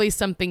probably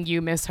something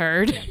you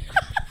misheard.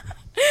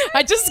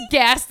 I just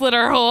gaslit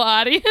our whole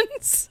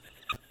audience.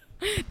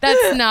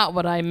 That's not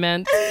what I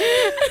meant.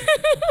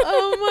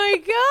 Oh my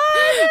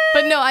God.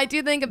 But no, I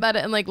do think about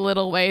it in like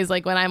little ways,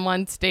 like when I'm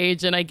on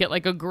stage and I get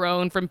like a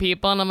groan from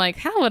people and I'm like,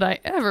 how would I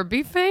ever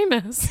be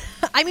famous?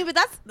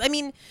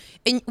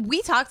 And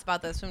we talked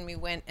about this when we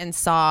went and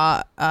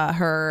saw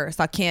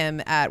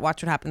Kim at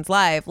Watch What Happens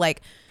Live.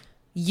 Like,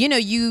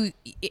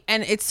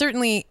 and it's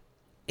certainly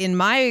in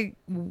my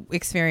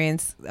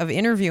experience of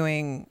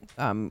interviewing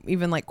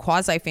even like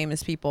quasi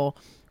famous people,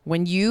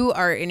 when you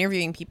are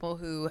interviewing people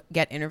who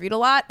get interviewed a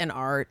lot and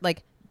are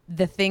like,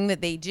 the thing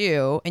that they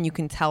do, and you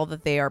can tell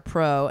that they are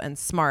pro and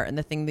smart, and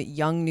the thing that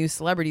young new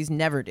celebrities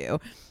never do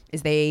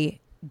is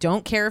they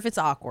don't care if it's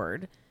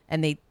awkward,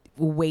 and they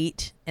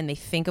wait and they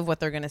think of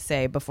what they're going to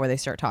say before they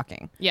start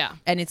talking. Yeah.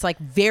 And it's like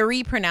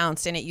very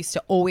pronounced, and it used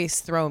to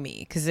always throw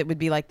me because it would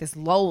be like this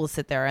lull will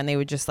sit there and they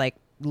would just like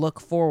look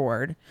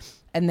forward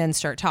and then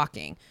start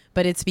talking.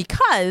 But it's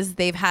because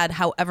they've had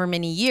however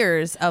many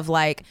years of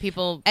like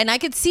people. And I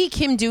could see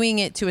Kim doing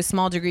it to a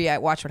small degree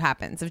at Watch What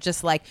Happens, of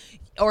just like,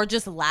 or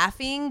just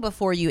laughing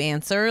before you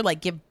answer,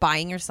 like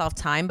buying yourself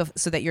time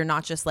so that you're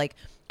not just like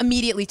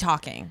immediately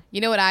talking. You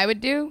know what I would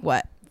do?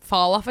 What?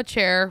 Fall off a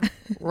chair,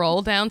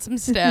 roll down some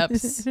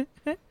steps,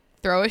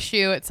 throw a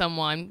shoe at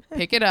someone,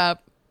 pick it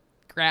up,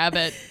 grab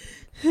it,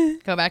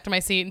 go back to my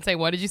seat and say,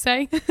 what did you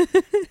say?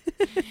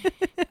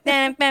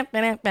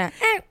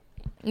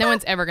 No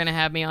one's ever going to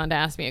have me on to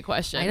ask me a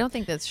question. I don't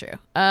think that's true.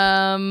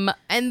 And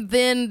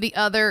then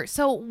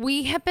so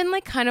we have been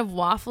like kind of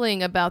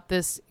waffling about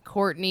this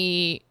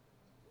Kourtney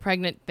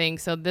pregnant thing.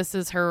 So this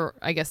is her,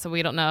 I guess, so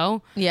we don't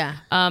know. Yeah.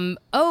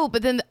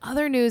 But then the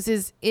other news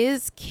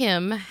is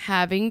Kim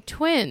having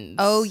twins?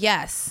 Oh,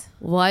 yes.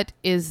 What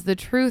is the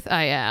truth,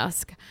 I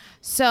ask?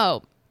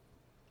 So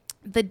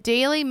the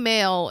Daily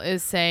Mail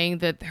is saying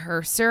that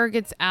her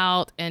surrogate's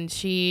out and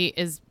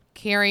she's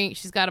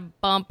got a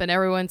bump and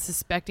everyone's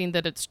suspecting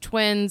that it's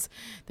twins,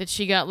 that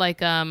she got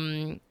like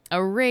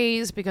a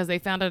raise because they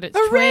found out it's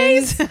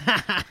twins. Raise?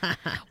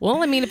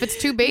 Well, I mean, if it's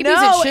two babies,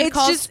 it should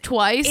cost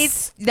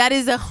twice. That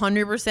is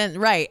 100%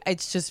 right.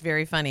 It's just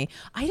very funny.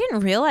 I didn't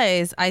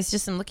realize, I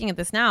just am looking at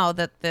this now,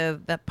 that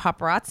the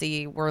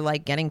paparazzi were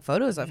like getting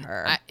photos of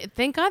her.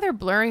 Thank God they're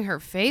blurring her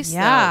face,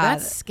 yeah, though.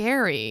 That's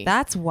scary.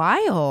 That's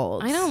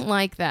wild. I don't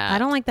like that. I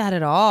don't like that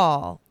at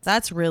all.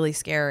 That's really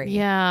scary.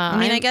 Yeah. I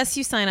mean, I guess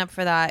you sign up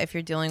for that if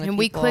you're dealing with And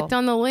people. we clicked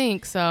on the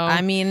link, so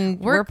I mean,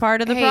 we're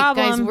part of the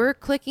problem. Guys, we're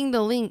clicking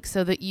the link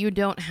so that you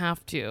don't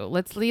have to.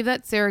 Let's leave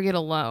that surrogate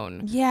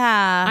alone.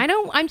 Yeah.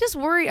 I'm just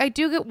worried. I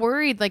do get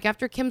worried. Like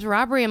after Kim's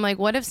robbery, I'm like,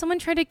 what if someone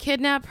tried to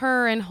kidnap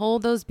her and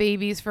hold those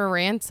babies for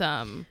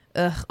ransom?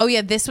 Ugh. Oh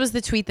yeah, this was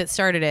the tweet that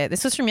started it.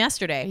 This was from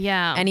yesterday.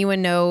 Yeah.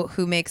 Anyone know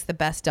who makes the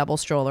best double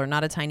stroller?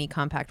 Not a tiny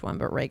compact one,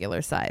 but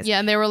regular size. Yeah,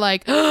 and they were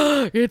like,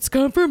 it's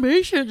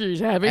confirmation she's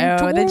having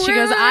twins. Then she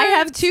goes, I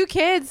have 2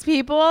 kids,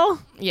 people.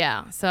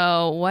 Yeah.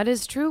 So what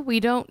is true?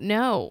 We don't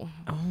know.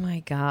 Oh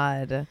my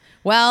God.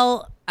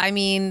 Well, I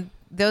mean,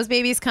 those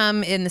babies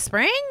come in the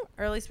spring,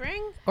 early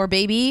spring, or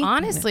baby.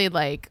 Honestly,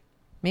 like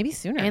Maybe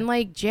sooner. in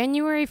like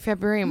January,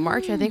 February, and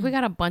March, I think we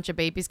got a bunch of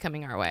babies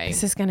coming our way.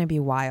 This is going to be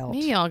wild.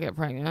 Maybe I'll get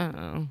pregnant. I don't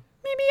know.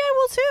 Maybe I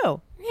will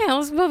too. Yeah,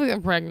 let's both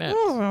get pregnant.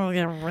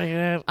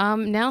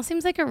 Now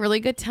seems like a really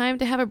good time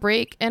to have a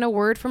break and a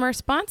word from our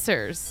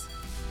sponsors.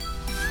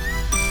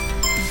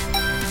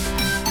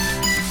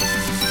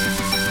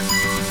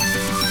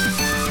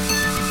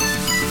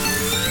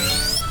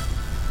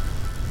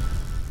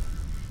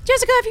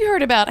 Jessica, have you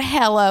heard about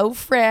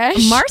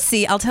HelloFresh?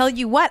 Marcy, I'll tell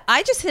you what.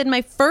 I just hit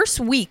my first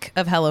week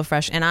of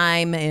HelloFresh and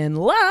I'm in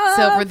love.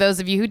 So for those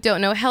of you who don't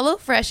know,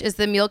 HelloFresh is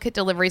the meal kit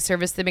delivery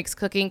service that makes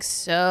cooking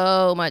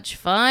so much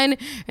fun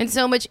and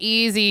so much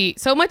easy.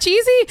 So much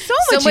easy?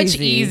 So much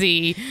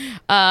easy.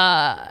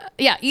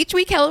 Yeah, each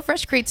week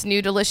HelloFresh creates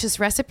new delicious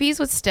recipes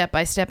with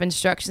step-by-step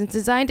instructions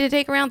designed to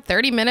take around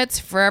 30 minutes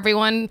for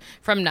everyone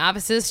from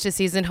novices to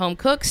seasoned home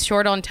cooks,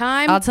 short on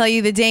time. I'll tell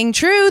you the dang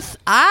truth.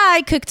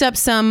 I cooked up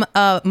some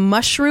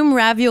mushroom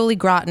ravioli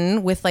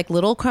gratin with like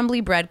little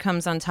crumbly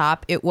breadcrumbs on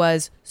top. It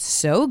was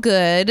so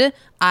good.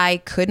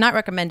 I could not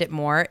recommend it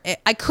more.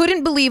 I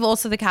couldn't believe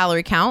also the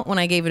calorie count when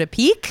I gave it a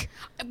peek.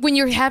 When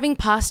you're having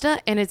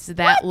pasta and it's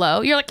that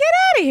low, you're like, Get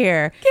out of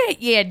here.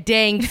 get your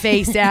dang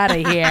face out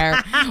of here.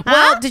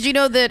 Well, did you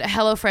know that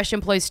HelloFresh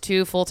employs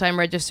 2 full-time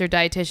registered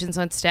dietitians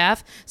on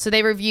staff? So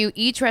they review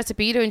each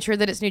recipe to ensure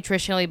that it's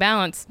nutritionally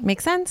balanced.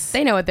 Makes sense.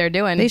 They know what they're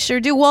doing. They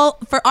sure do. Well,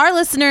 for our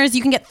listeners,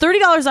 you can get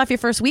 $30 off your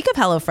first week of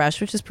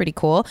HelloFresh, which is pretty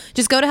cool.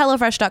 Just go to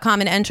HelloFresh.com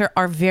and enter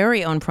our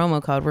very own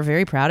promo code. We're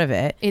very proud of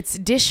it. It's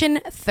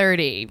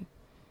Dishin30.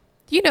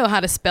 You know how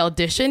to spell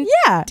Dishin.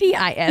 Yeah.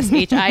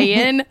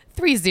 Dishin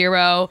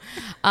 30.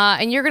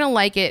 And you're going to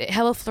like it.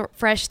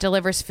 HelloFresh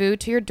delivers food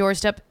to your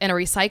doorstep in a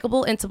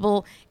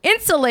recyclable,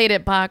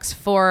 insulated box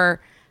for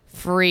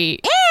free.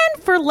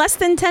 And for less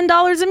than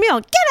 $10 a meal.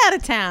 Get out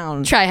of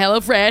town. Try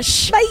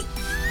HelloFresh. Bye.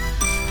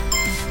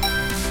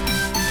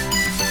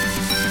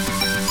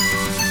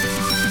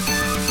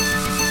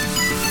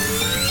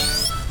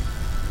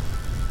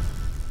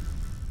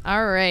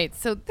 All right.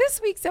 So this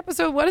week's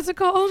episode, what is it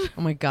called?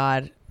 Oh my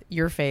God.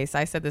 Your face.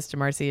 I said this to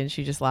Marcy and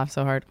she just laughed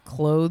so hard.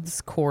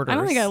 Clothes quarters. I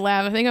don't think I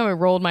laughed. I think I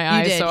rolled my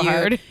eyes so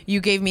hard. You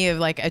gave me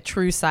a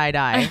true side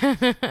eye.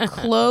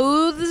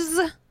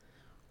 Clothes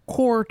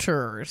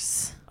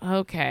quarters.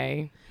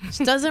 Okay. Which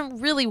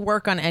doesn't really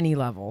work on any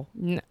level.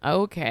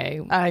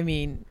 Okay. I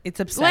mean, it's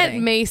Let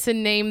upsetting.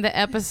 Mason name the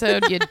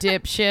episode, you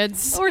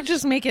dipshits. Or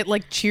just make it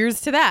like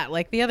cheers to that,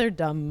 like the other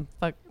dumb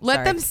fuck.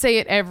 Let them say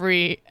it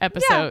every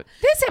episode. Yeah.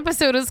 This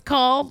episode is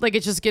called, like,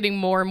 it's just getting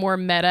more and more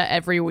meta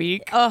every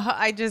week.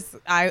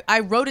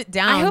 I wrote it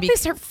down. I hope they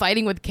start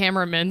fighting with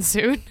cameramen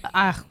soon.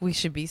 We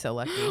should be so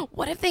lucky.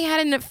 What if they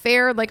had an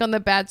affair, like on The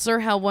Bachelor,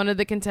 how one of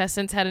the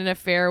contestants had an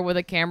affair with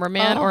a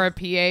cameraman or a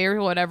PA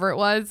or whatever it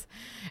was,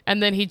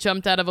 and then he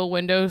jumped out of a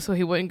window so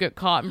he wouldn't get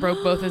caught and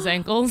broke both his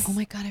ankles? Oh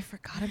my God, I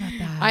forgot about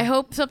that. I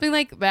hope something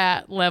like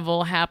that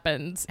level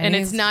happens, and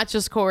it's not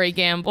just Corey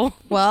Gamble.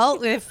 Well,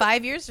 we have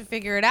 5 years to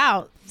figure it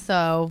out.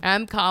 So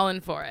I'm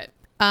calling for it.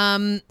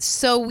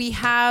 So we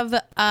have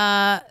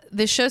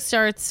the show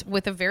starts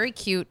with a very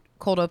cute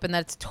cold open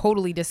that's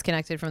totally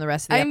disconnected from the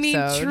rest of the episode.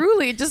 I mean,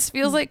 truly, it just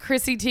feels like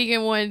Chrissy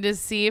Teigen wanted to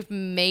see if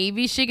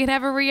maybe she could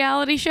have a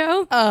reality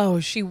show. Oh,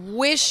 she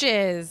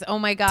wishes. Oh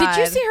my God. Did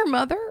you see her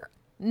mother?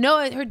 No,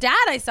 her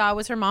dad I saw.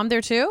 Was her mom there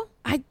too?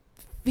 I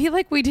feel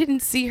like we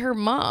didn't see her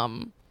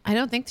mom. I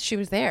don't think she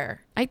was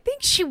there. I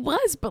think she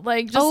was, but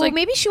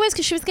Maybe she was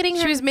because she was getting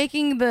she was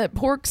making the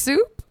pork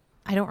soup.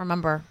 I don't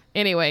remember.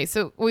 Anyway,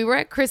 so we were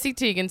at Chrissy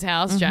Teigen's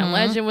house. John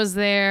Legend was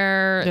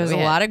there. There's a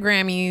lot of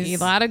Grammys. A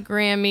lot of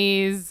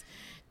Grammys.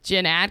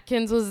 Jen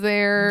Atkins was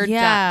there.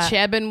 Yeah. Doc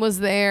Chebin was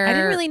there. I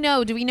didn't really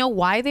know. Do we know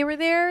why they were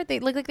there? They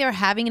looked like they were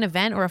having an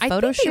event or a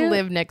photo I think shoot. they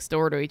live next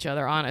door to each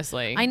other,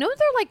 honestly. I know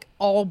they're like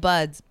all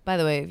buds. By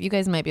the way, you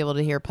guys might be able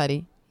to hear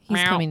Putty. He's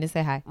Meow. coming to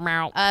say hi.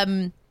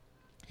 Meow.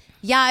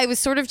 Yeah, it was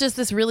sort of just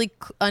this really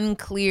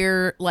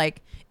unclear,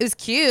 like, it was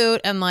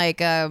cute and like,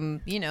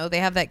 they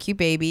have that cute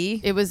baby.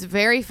 It was a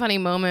very funny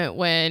moment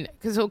when,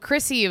 because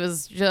Chrissy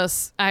was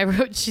just, I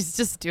wrote, she's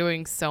just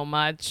doing so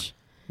much.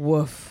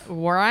 Woof.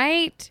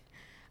 Right?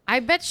 I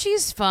bet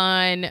she's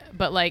fun,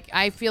 but like,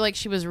 I feel like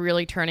she was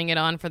really turning it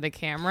on for the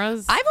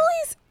cameras.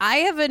 I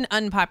have an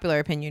unpopular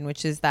opinion,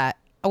 which is that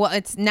well,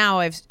 it's now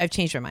I've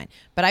changed my mind,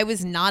 but I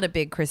was not a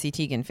big Chrissy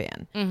Teigen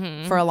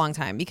fan for a long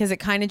time because it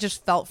kind of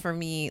just felt for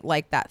me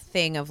like that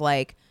thing of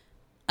like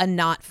a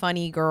not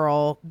funny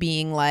girl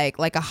being like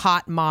a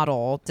hot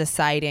model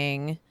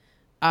deciding,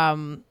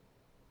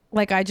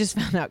 like I just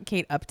found out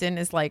Kate Upton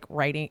is like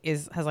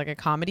has like a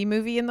comedy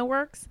movie in the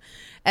works,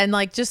 and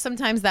like just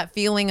sometimes that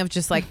feeling of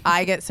just like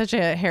I get such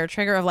a hair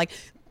trigger of like,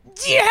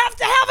 do you have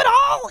to have it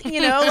all?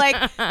 You know, like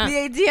the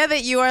idea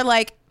that you are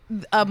like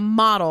a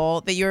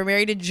model, that you were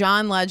married to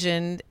John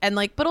Legend, and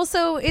like, but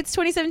also it's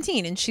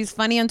 2017 and she's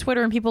funny on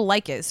Twitter and people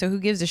like it, so who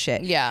gives a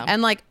shit? Yeah.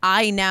 And like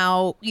I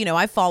now, you know,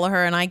 I follow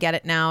her and I get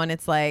it now, and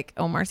it's like,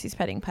 oh, Marcy's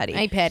petting Putty.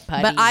 I pet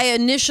Putty. But I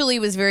initially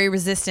was very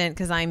resistant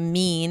because I'm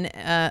mean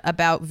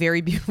about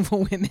very beautiful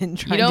women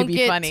trying you don't to be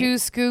get funny. 2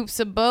 scoops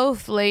of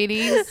both,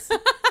 ladies.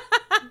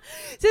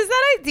 Just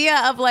that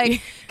idea of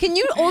like, can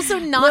you also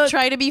not Look,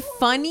 try to be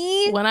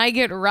funny? When I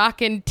get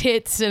rockin'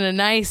 tits and a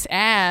nice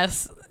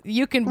ass,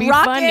 you can be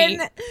funny.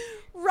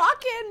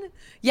 Rockin'.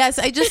 Yes,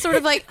 I just sort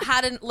of like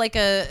had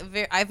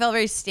I felt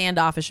very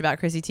standoffish about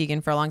Chrissy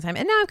Teigen for a long time,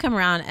 and now I've come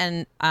around,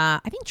 and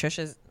I think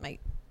Trisha might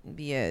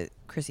be a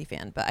Chrissy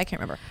fan, but I can't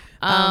remember.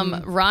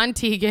 Ron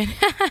Tegan.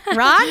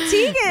 Ron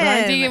Tegan.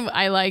 Ron Tegan,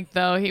 I like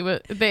though.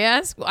 They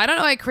asked. I don't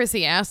know why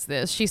Chrissy asked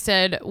this. She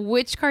said,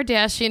 "Which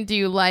Kardashian do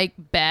you like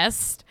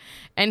best?"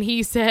 And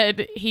he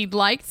said he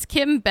likes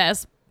Kim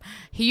best.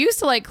 He used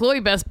to like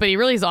Khloe best, but he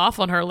really is off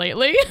on her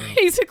lately.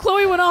 He said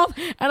Khloe went off,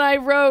 and I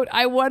wrote,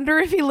 I wonder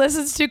if he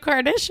listens to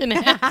Kardashian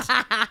Head.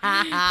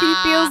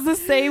 He feels the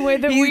same way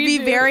that we He'd be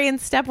do. very in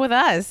step with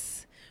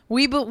us.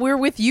 We're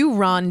with you,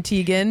 Ron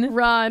Tegan.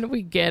 Ron,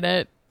 we get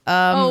it.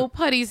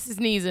 Putty's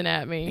sneezing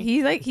at me.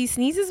 He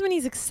sneezes when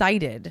he's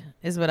excited,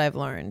 is what I've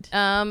learned.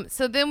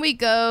 So then we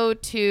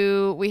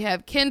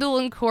have Kendall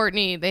and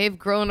Courtney. They've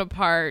grown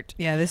apart.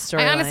 Yeah, this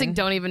story. I honestly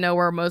don't even know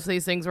where most of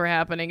these things were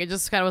happening. It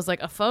just kind of was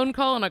like a phone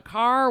call in a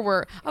car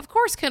where, of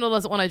course, Kendall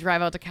doesn't want to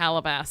drive out to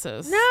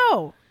Calabasas.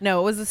 No,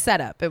 it was a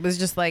setup. It was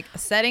just like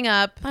setting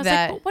up I was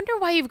that. like, I wonder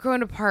why you've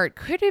grown apart.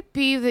 Could it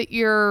be that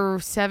you're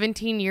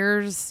 17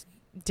 years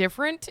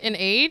different in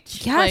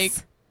age? Yes. Like,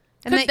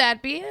 And could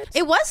that be it?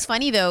 It was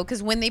funny though,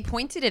 because when they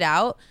pointed it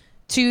out,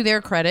 to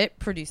their credit,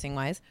 producing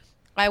wise,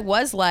 I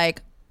was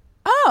like,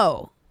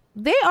 oh,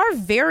 they are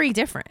very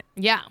different.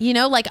 Yeah. You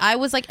know, like I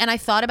was like, and I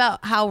thought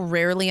about how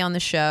rarely on the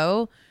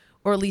show,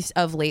 or at least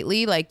of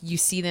lately, like you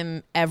see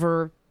them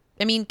ever.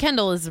 I mean,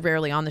 Kendall is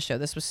rarely on the show.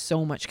 This was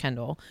so much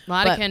Kendall. A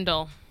lot of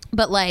Kendall.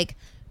 But like,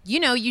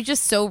 you know, you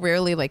just so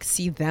rarely like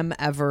see them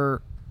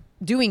ever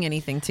doing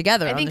anything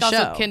together I on think the also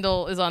show.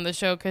 Kendall is on the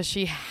show because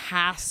she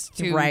has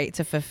to. Right,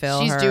 to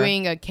fulfill She's her.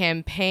 doing a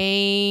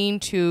campaign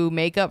to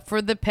make up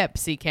for the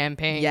Pepsi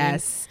campaign.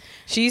 Yes.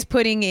 She's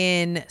putting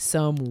in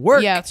some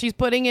work. Yeah, she's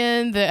putting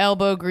in the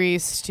elbow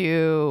grease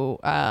to,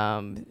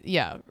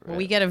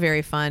 We get a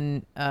very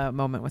fun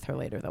moment with her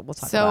later that we'll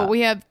talk So about.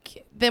 we have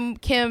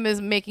Kim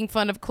is making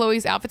fun of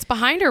Chloe's outfits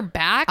behind her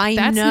back. I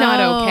That's know.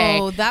 not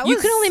okay. That you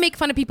was- can only make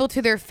fun of people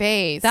to their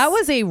face. That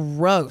was a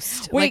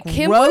roast. Wait, like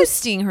Kim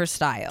roasting her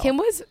style.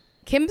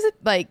 Kim's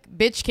like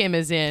bitch Kim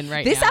is in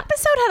right This now.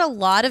 episode had a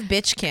lot of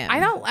bitch Kim. I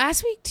know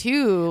last week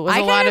too was I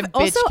a lot kind of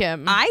bitch also,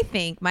 Kim. I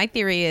think my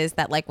theory is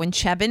that like when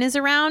Chebin is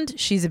around,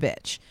 she's a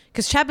bitch.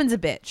 Because Chebin's a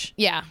bitch.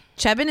 yeah.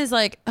 Chebin is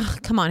like,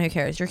 ugh, come on, who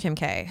cares? You're Kim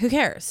K. Who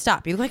cares?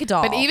 Stop. You look like a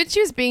doll. But even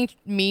she was being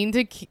mean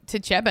to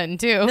Chebin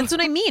too. That's what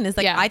I mean. Is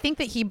like Yeah. I think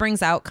that he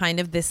brings out kind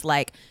of this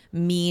like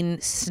mean,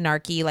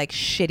 snarky, like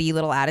shitty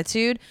little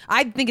attitude.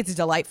 I think it's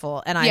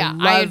delightful, and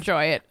I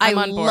enjoy it. I'm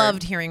on board.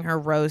 loved hearing her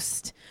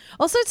roast.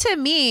 Also, to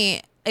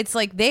me, it's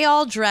like they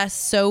all dress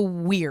so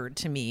weird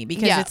to me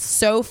because Yeah. it's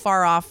so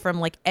far off from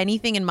like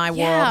anything in my world,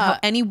 Yeah. how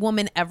any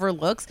woman ever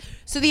looks.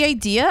 So the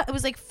idea, it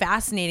was like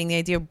fascinating. The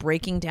idea of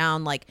breaking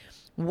down like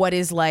what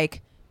is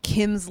like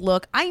Kim's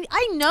look. I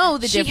know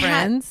the She had-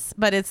 difference,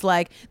 but it's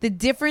like the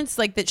difference,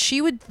 like that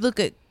she would look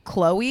at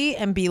Chloe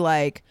and be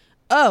like,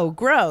 oh,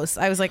 gross.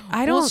 I was like,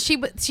 I don't.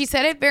 Well, she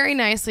said it very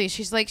nicely.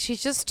 She's like,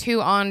 she's just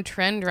too on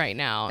trend right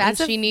now.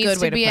 That's and a she needs good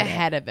way to to be put it.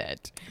 ahead of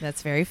it.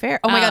 That's very fair.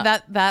 Oh my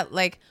God, that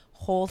like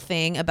whole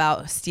thing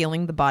about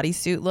stealing the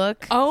bodysuit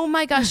look. Oh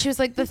my gosh. She was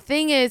like, the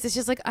thing is, it's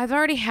just like, I've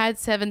already had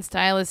 7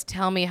 stylists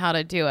tell me how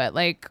to do it.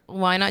 Like,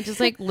 why not just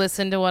like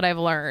listen to what I've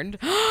learned?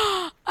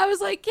 I was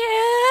like,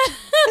 yeah.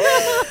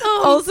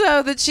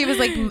 Also, that she was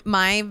like,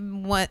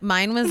 mine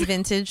was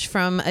vintage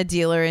from a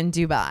dealer in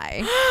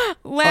Dubai.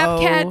 Lab Oh.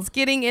 Cat's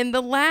getting in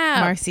the lab.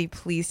 Marcy,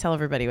 please tell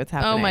everybody what's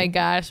happening. Oh my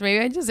gosh.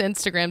 Maybe I just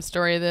Instagram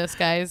story this,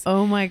 guys.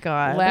 Oh my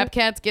God. Lab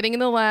Cat's getting in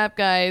the lab,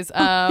 guys.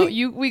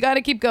 We got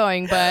to keep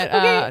going, but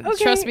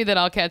Okay. trust me that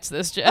I'll catch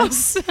this,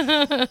 Jess.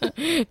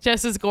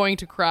 Jess is going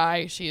to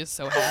cry. She is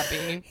so happy.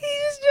 He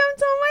just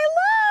jumped on my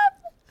lap.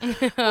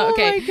 Oh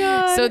Okay, my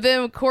God. so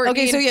then Courtney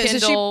Okay, so and yeah, so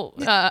she-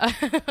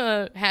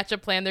 Kendall hatch a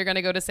plan. They're going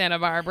to go to Santa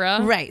Barbara.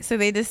 Right. So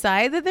they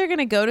decide that they're going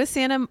to go to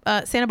Santa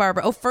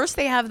Barbara. Oh, first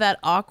they have that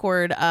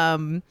awkward,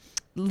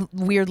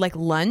 weird like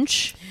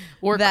lunch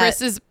Where that-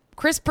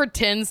 Chris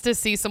pretends to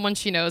see someone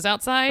she knows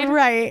outside.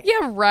 Right.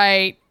 Yeah,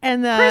 right.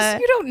 And Chris,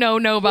 you don't know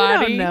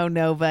nobody. You don't know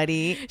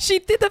nobody. She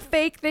did the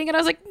fake thing, and I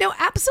was like, no,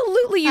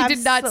 absolutely, you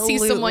did not see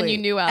someone you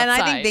knew outside. And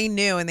I think they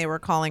knew, and they were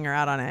calling her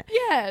out on it.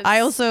 Yes.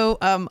 I also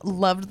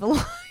loved the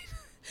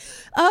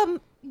line.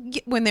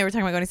 When they were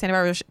talking about going to Santa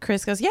Barbara,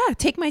 Chris goes, "Yeah,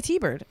 take my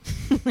T-Bird."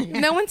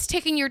 No one's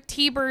taking your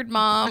T-Bird,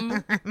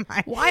 Mom.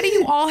 Why do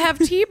you all have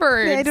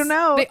T-Birds? I don't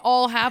know. They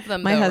all have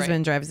them. My though,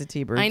 husband right? drives a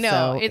T-Bird. I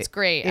know. So It's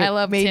great. It I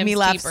love made Tim's me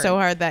laugh T-Bird. so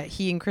hard that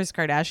he and Chris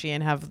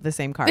Kardashian have the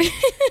same car.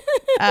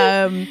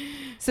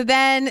 So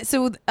then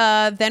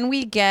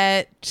we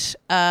get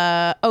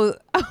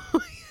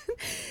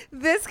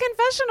this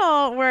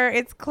confessional where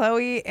it's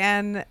Chloe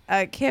and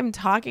Kim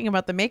talking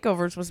about the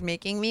makeovers was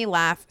making me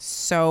laugh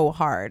so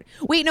hard.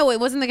 Wait, no, it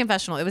wasn't the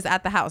confessional. It was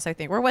at the house, I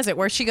think. Where was it?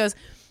 Where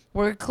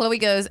Chloe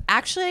goes,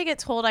 actually, I get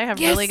told I have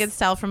really good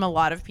style from a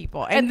lot of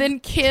people. And then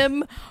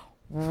Kim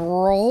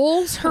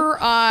rolls her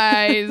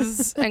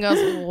eyes and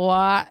goes,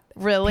 "What?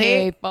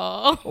 Really?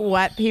 People?"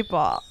 What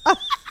people?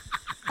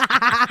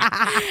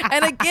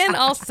 And again,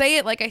 I'll say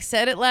it like I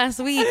said it last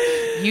week.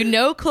 You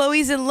know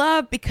Chloe's in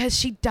love because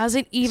she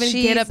doesn't even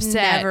She's get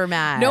upset. never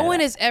mad. No one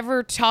has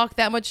ever talked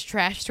that much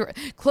trash to her.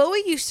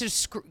 Chloe used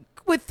to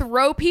would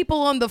throw people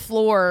on the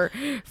floor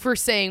for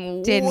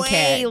saying Didn't way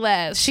care.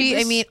 less.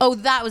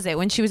 That was it.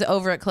 When she was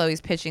over at Chloe's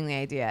pitching the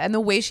idea, and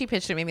the way she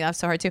pitched it made me laugh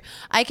so hard too.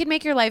 I could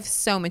make your life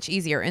so much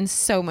easier and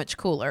so much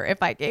cooler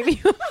if I gave you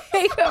a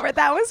makeover.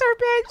 That was her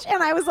pitch,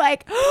 and I was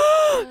like,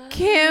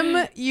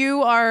 Kim,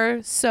 you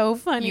are so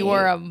funny. You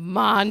are a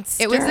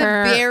monster. It was a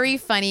very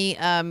funny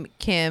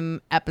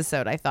Kim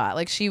episode. I thought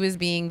like she was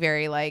being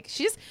very like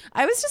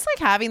I was just like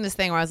having this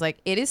thing where I was like,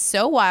 it is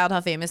so wild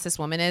how famous this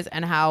woman is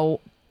and how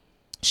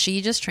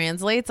she just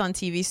translates on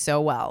TV so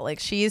well. Like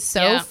she is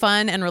so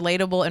fun and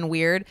relatable and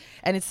weird.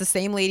 And it's the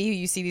same lady who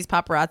you see these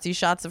paparazzi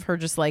shots of her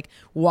just like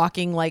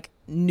walking like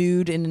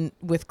nude and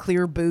with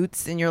clear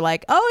boots. And you're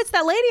like, oh, it's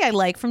that lady I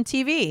like from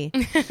TV.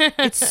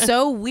 It's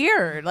so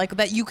weird like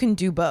that you can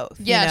do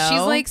both. Yeah, you know?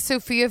 she's like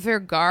Sofia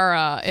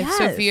Vergara. If Yes.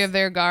 Sofia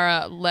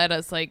Vergara let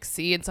us like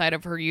see inside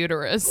of her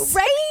uterus.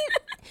 Right?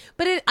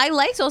 But I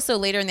liked also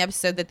later in the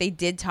episode that they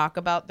did talk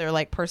about their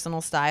like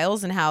personal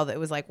styles and how it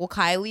was like, well,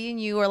 Kylie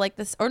and you are like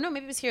this, or no,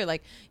 maybe it was here,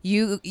 like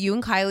you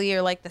and Kylie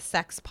are like the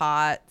sex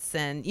pots,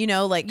 and you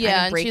know, like kind of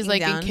And breaking she's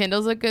like, down. and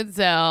Kendall's a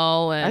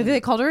gazelle, I and think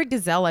they called her a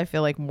gazelle. I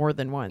feel like more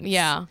than once.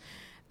 yeah.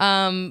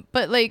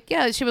 But like,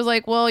 yeah, she was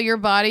like, well, your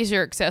body's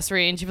your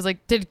accessory, and she was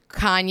like, did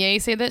Kanye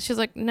say that? She was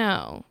like,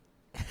 no.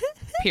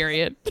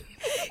 Period.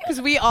 Because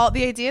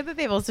the idea that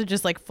they've also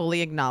just like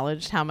fully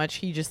acknowledged how much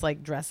he just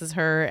like dresses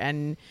her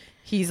and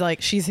he's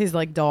like, she's his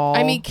like doll.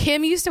 I mean,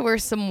 Kim used to wear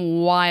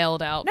some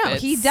wild outfits. no,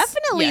 he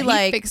definitely he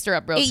like fixed her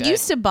up real It good.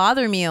 used to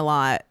bother me a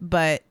lot,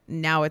 but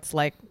now it's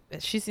like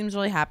she seems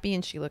really happy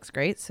and she looks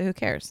great. So who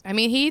cares? I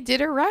mean, he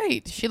did her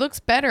right. She looks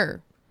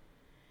better.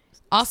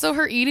 Also,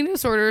 her eating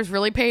disorders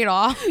really paid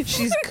off.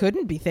 She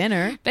couldn't be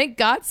thinner. Thank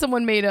God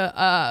someone made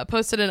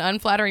posted an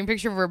unflattering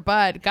picture of her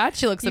butt. God,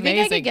 she looks You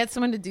amazing. think I could get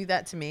someone to do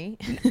that to me?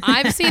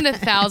 I've seen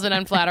 1,000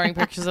 unflattering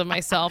pictures of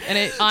myself, and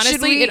it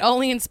honestly, it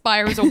only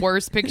inspires a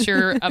worse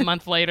picture a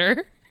month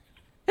later.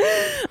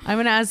 I'm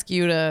gonna ask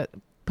you to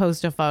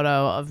post a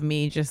photo of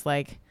me just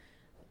like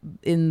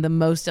in the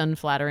most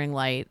unflattering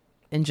light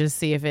and just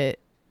see if it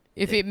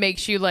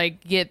makes you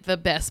like get the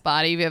best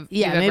body you've ever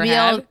maybe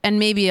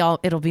had.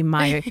 it'll be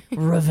my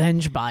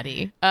revenge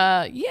body.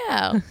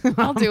 Yeah,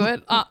 I'll do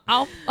it.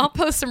 I'll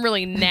post some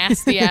really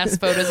nasty ass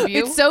photos of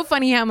you. It's so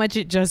funny how much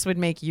it just would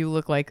make you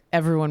look like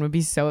everyone would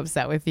be so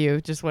upset with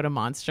you. Just what a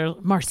monster.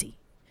 Marcy.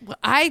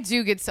 I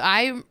do get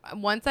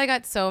once I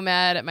got so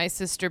mad at my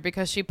sister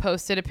because she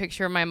posted a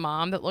picture of my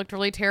mom that looked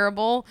really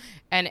terrible,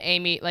 and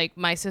Amy, like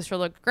my sister,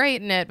 looked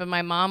great in it, but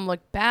my mom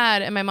looked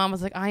bad, and my mom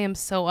was like, I am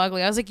so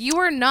ugly. I was like, you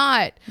are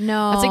not.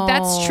 No. I was like,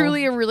 that's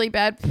truly a really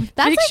bad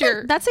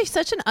picture. That's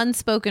such an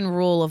unspoken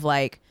rule of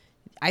like,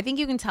 I think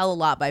you can tell a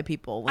lot by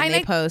people when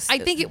they post. I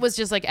think it was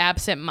just like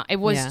absent. It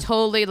was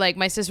totally like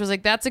my sister was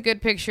like, "That's a good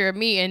picture of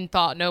me," and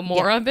thought no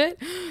more of it.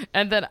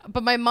 And then,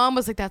 but my mom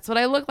was like, "That's what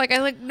I look like." I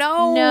was like,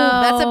 "No,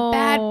 that's a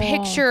bad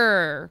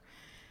picture."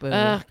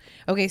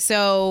 Okay,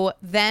 so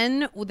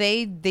then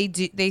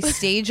they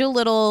stage a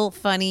little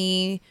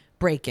funny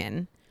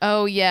break-in.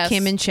 Oh yes,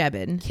 Kim and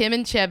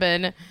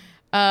Chebin.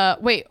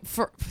 Wait,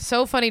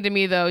 so funny to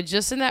me though,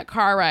 just in that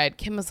car ride,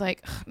 Kim was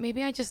like,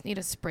 maybe I just need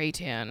a spray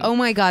tan. Oh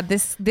my God,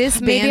 this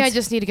maybe I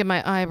just need to get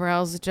my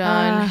eyebrows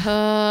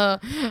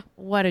done.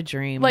 What a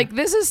dream. Like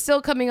this is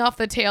still coming off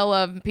the tail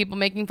of people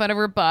making fun of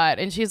her butt,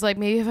 and she's like,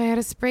 maybe if I had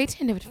a spray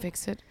tan, it would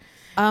fix it.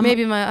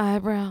 Maybe my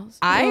eyebrows.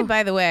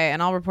 By the way,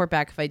 and I'll report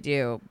back if I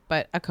do,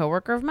 but a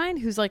coworker of mine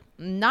who's like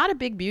not a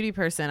big beauty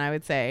person, I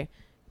would say,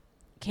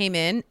 came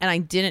in and I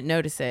didn't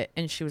notice it,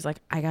 and she was like,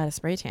 I got a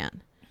spray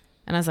tan,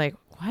 and I was like,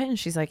 what? And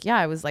she's like, yeah,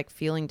 I was like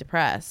feeling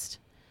depressed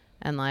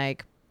and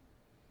like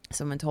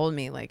Someone told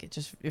me like it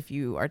just if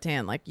you are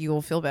tan, like you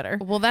will feel better.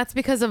 Well, that's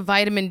because of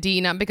vitamin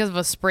D, not because of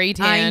a spray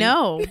tan. I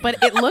know,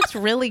 but it looked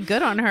really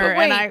good on her. But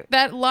wait, and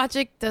that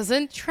logic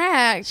doesn't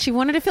track. she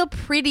wanted to feel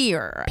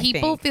prettier.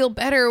 People feel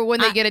better when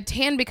they get a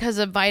tan because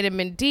of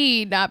vitamin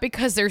D, not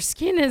because their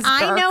skin is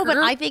darker. I know, but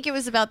I think it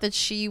was about that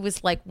she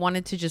was like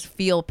wanted to just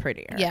feel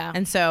prettier. Yeah.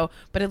 And so,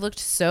 but it looked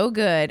so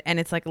good. And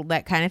it's like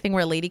that kind of thing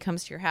where a lady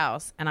comes to your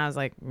house and I was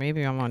like,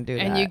 maybe I want to do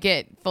that. And you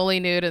get fully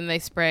nude and they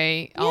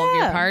spray all of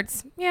your Yeah.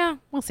 parts. Yeah.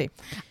 We'll see.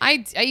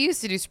 I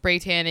used to do spray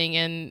tanning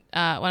when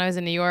I was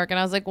in New York, and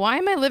I was like, why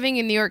am I living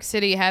in New York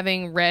City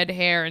having red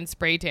hair and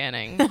spray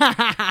tanning?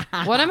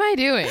 What am I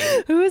doing?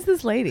 Who is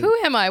this lady? Who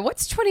am I?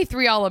 What's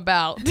 23 all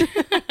about?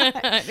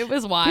 It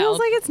was wild. Feels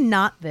like it's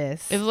not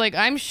this. It was like,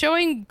 I'm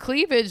showing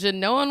cleavage and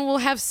no one will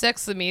have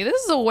sex with me.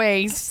 This is a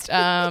waste.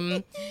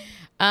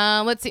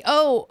 Let's see.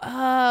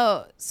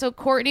 So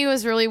Courtney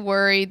was really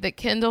worried that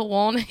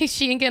Kendall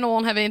she and Kendall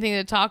won't have anything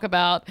to talk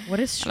about. What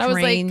a And I was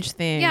like, strange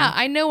thing. Yeah,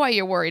 I know why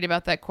you're worried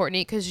about that,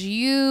 Courtney, because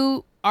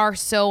you are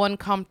so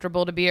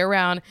uncomfortable to be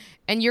around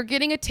and you're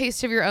getting a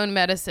taste of your own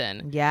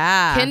medicine.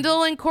 Yeah.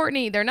 Kendall and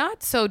Courtney, they're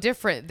not so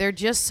different. They're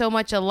just so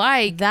much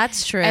alike.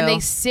 That's true. And they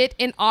sit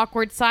in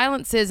awkward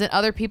silences and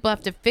other people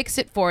have to fix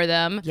it for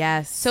them.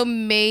 Yes. So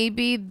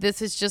maybe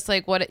this is just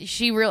like what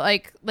she real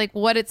like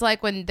what it's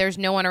like when there's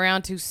no one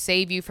around to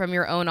save you from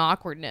your own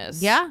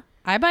awkwardness. Yeah,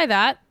 I buy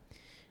that.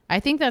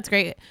 I think that's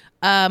great.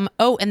 And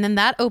then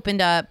that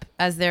opened up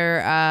as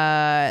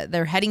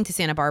they're heading to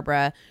Santa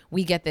Barbara.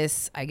 We get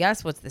this, I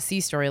guess, what's the C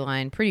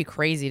storyline? Pretty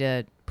crazy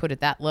to put it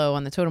that low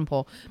on the totem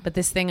pole. But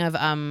this thing of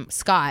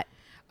Scott.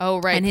 Oh,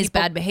 right. And his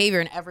bad behavior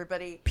and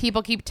everybody.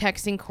 People keep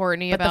texting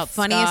Courtney But about the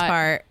funniest Scott.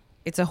 part,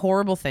 it's a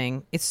horrible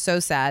thing. It's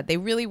so sad. They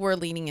really were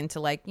leaning into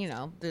like,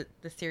 the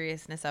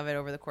seriousness of it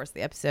over the course of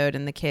the episode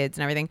and the kids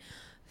and everything.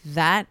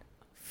 That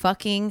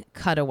fucking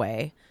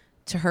cutaway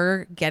to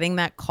her getting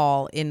that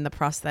call in the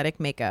prosthetic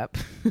makeup.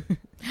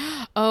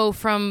 Oh,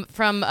 from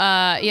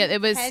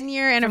it was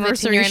 10-year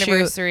anniversary, 10-year shoot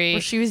anniversary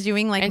where she was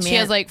doing like, and she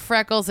has like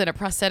freckles and a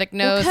prosthetic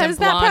nose Because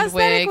and that blonde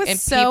prosthetic wig, was and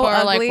so people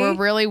are like, ugly. we're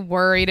really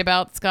worried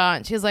about Scott.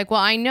 And she's like, well,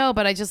 I know,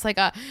 but I just like,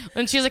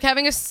 and she's like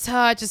having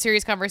such a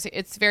serious conversation.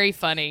 It's very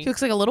funny. she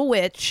looks like a little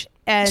witch.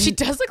 And She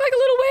does look like a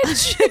little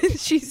witch.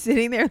 she's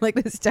sitting there like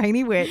this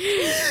tiny witch,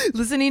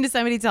 listening to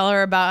somebody tell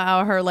her about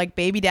how her like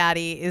baby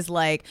daddy is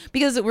like,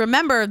 because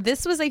remember,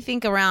 this was, I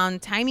think,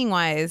 around timing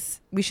wise,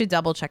 we should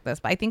double check this,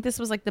 but I think this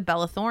was like the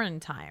Bella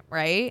Thorne time,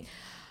 right?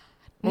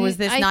 Or was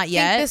this not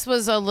yet? I think this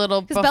was a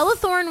little Because Bella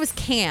Thorne was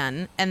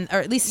Cannes, or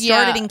at least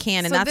started in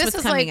Cannes, and so that's this what's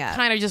is coming like up.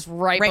 kind of just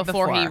right Right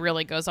before he before.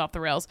 really goes off the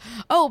rails.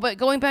 Oh, but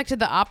going back to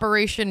the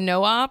Operation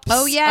No Ops.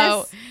 Oh,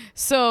 yes.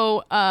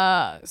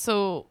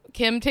 So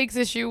Kim takes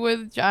issue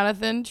with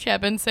Jonathan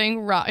Chebin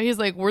saying he's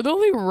like, we're the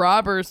only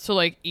robbers to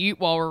like eat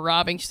while we're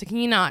robbing. She's like, can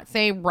you not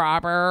say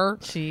robber?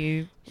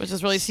 Which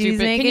is really She's stupid.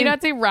 Can you making-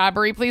 not say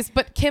robbery, please?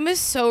 But Kim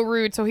is so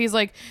rude. So he's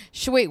like,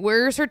 wait,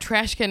 where's her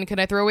trash can? Can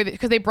I throw away?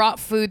 Because they brought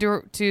food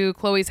to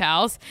Chloe's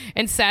house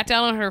and sat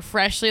down on her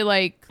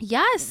freshly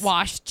Yes.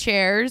 washed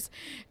chairs.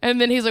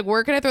 And then he's like,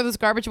 where can I throw this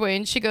garbage away?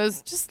 And she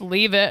goes, just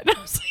leave it.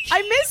 I was like,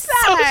 I miss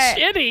so that.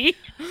 shitty.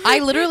 I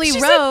literally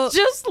She wrote, said,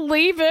 just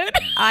leave it.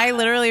 I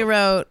literally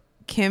wrote,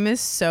 Kim is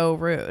so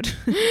rude.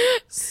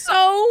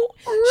 So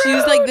rude. She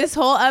was like, this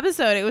whole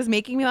episode, it was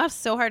making me laugh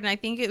so hard. And I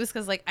think it was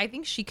because, like, I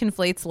think she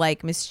conflates,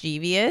 like,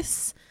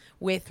 mischievous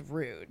with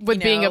rude. With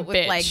being a with,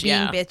 bitch, like, being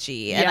yeah.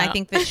 bitchy. And Yeah. I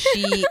think that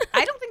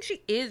I don't think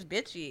she is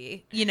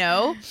bitchy,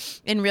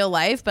 in real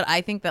life. But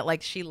I think that,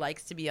 like, she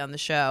likes to be on the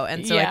show.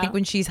 And so I Yeah. think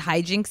when she's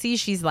hijinksy,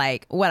 she's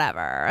like,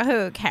 whatever,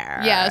 who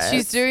cares? Yeah,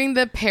 she's doing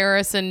the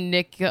Paris and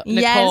Nicole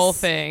Yes.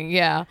 thing.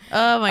 Yeah.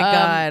 Oh, my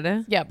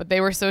God. Yeah, but they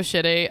were so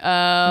shitty.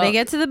 They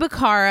get to the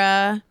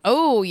Baccara.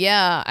 Oh,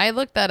 yeah. I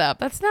looked that up.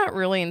 That's not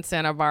really in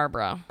Santa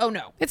Barbara. Oh,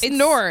 no. It's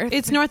north.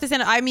 It's north of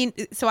Santa. I mean,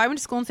 so I went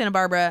to school in Santa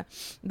Barbara.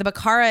 The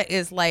Baccara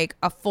is like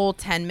a full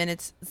 10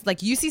 minutes. Like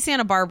UC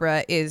Santa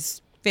Barbara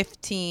is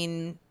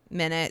 15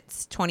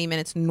 minutes, 20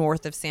 minutes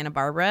north of Santa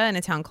Barbara in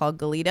a town called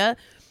Goleta.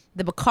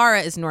 The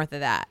Baccara is north of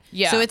that.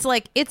 Yeah. So it's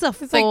a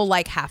full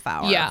like half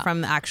hour Yeah.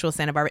 from the actual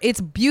Santa Barbara.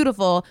 It's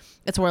beautiful.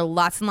 It's where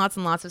lots and lots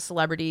and lots of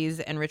celebrities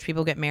and rich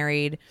people get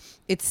married.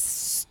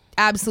 It's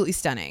absolutely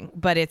stunning.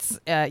 But it's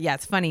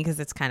it's funny because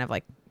it's kind of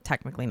like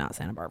technically not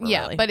Santa Barbara.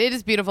 Yeah, really. but it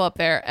is beautiful up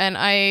there. And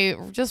I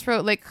just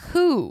wrote, like,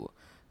 who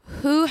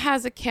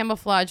has a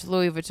camouflage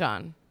Louis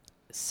Vuitton?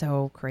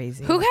 So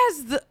crazy.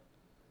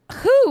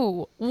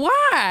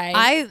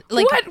 Why?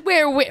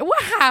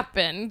 What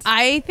happened?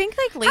 I think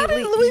like How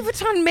lately did Louis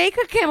Vuitton make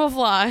a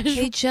camouflage?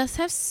 they just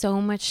have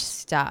so much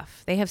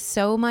stuff. They have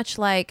so much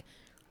like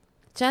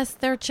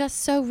they're just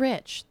so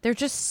rich. They're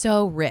just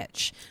so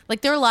rich.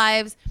 Like their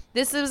lives.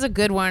 This was a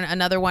good one.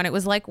 Another one. It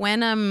was like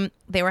when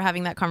they were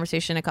having that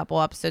conversation a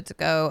couple episodes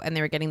ago and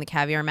they were getting the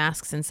caviar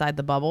masks inside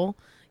the bubble.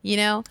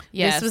 Yes.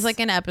 This was like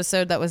an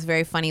episode that was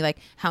very funny. Like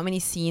how many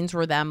scenes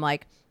were them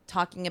like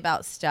talking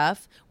about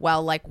stuff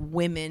while like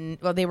women,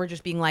 well, they were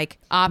just being like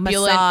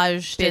Opulent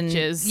massaged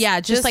bitches.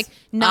 and just like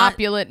not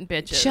opulent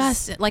bitches.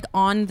 just like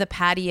on the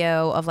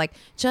patio of like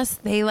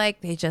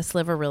they just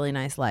live a really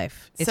nice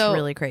life. It's So,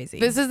 really crazy.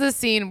 This is the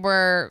scene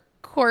where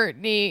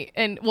Courtney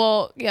and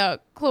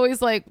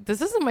Chloe's like,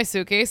 this isn't my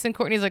suitcase, and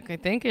Courtney's like, I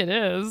think it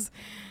is,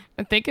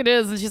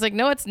 and she's like,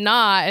 no, it's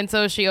not. And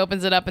so she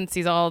opens it up and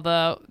sees all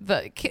the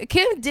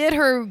Kim did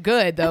her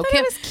good though.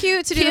 Kim, it was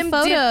cute to do the Kim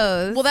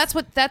photos. well, that's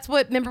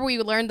what remember we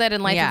learned that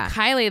in Life of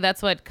Kylie.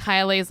 That's what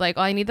Kylie's like,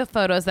 oh, I need the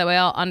photos, that way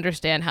I'll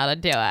understand how to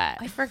do it.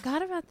 I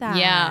forgot about that.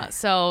 Yeah,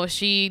 so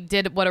she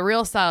did what a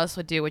real stylist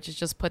would do, which is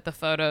just put the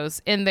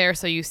photos in there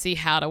so you see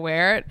how to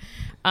wear it.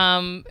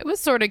 It was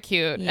sort of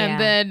cute. Yeah. And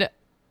then,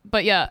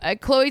 but yeah,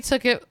 Chloe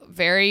took it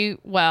very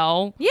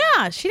well.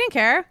 Yeah, she didn't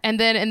care. And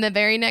then in the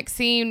very next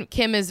scene,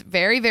 Kim is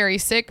very, very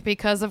sick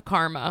because of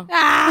karma.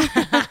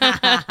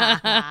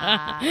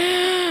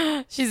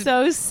 She's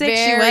So sick.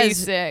 very She was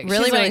sick.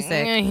 really, She's really like,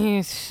 sick.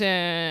 He's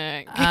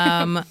sick.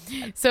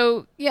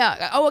 So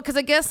Because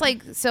I guess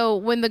so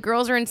when the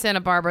girls are in Santa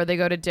Barbara, they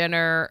go to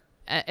dinner.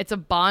 It's a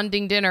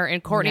bonding dinner,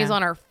 and Courtney's Yeah.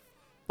 on her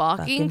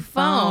fucking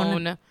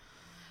phone.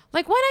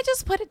 Like, why not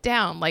just put it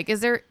down? Like, is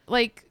there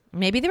like?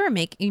 maybe they were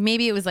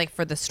maybe it was like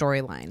for the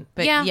storyline,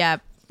 but Yeah.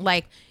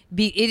 like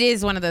it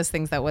is one of those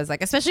things that was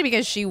like, especially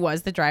because she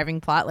was the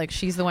driving plot. Like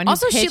she's the one who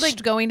Also, she, pitched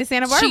like, going to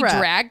Santa Barbara. She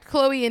dragged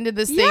Chloe into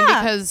this thing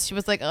Yeah. because she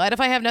was like, what if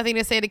I have nothing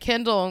to say to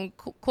Kendall? And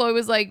Chloe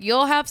was like,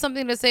 you'll have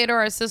something to say to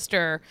our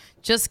sister.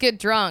 Just get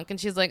drunk. And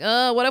she's like,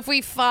 what if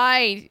we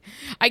fight?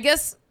 I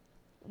guess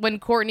when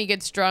Courtney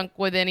gets drunk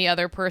with any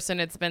other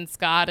person, it's been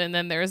Scott, and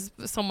then there's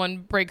someone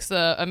breaks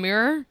a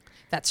mirror.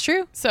 That's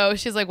true. So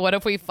she's like, what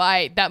if we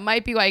fight? That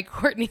might be why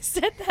Courtney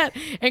said that.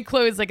 And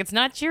Chloe's like, it's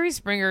not Jerry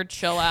Springer.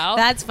 Chill out.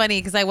 That's funny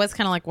because I was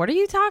kind of like, what are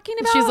you talking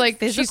about? She's like,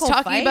 she's Physical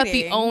talking about the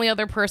fighting. only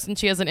other person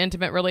she has an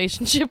intimate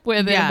relationship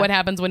with, Yeah. and what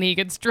happens when he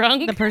gets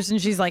drunk. the person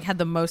she's like had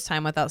the most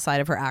time with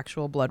outside of her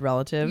actual blood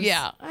relatives.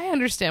 Yeah, I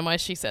understand why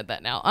she said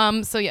that now.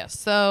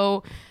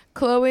 So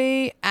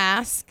Chloe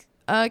asked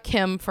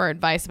Kim for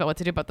advice about what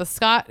to do about the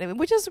Scott,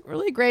 which is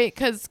really great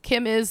because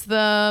Kim is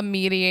the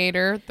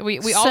mediator. We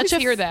always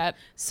hear that.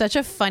 Such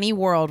a funny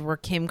world where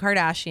Kim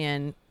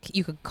Kardashian,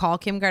 you could call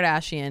Kim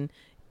Kardashian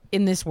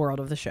in this world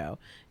of the show,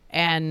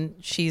 and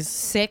she's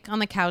sick on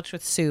the couch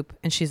with soup,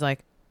 and she's like,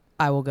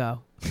 I will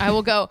go. I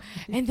will go.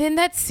 And then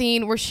that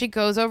scene where she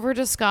goes over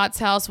to Scott's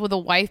house with a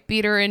wife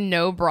beater and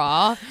no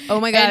bra. Oh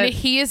my God. And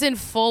he is in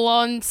full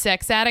on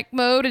sex addict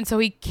mode, and so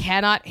he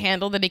cannot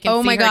handle that he can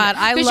Oh see my her God,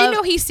 I because love- you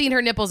know he's seen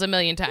her nipples a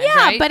million times, Yeah,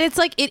 right? but it's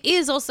like, it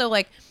is also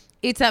like,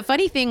 it's that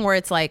funny thing where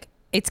it's like,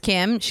 it's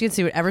Kim. She can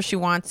see whatever she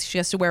wants. She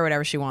has to wear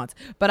whatever she wants.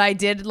 But I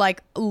did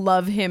like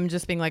love him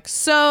just being like,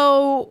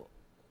 so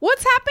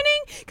what's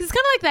happening? Because it's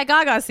kind of like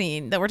that Gaga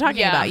scene that we're talking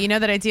Yeah. about. You know,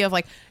 that idea of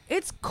like,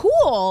 it's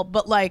cool,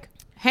 but like,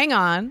 hang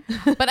on.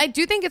 But I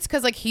do think it's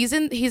because like he's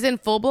in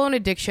full blown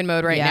addiction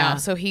mode right Yeah. now.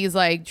 So he's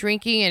like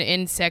drinking and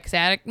in sex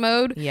addict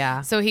mode. Yeah.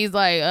 So he's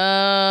like,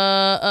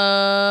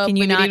 Can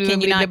you not?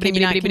 Can you not? Can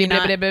you not? Can you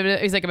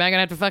not? He's like, am I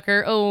gonna have to fuck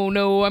her? Oh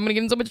no, I'm gonna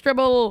get in so much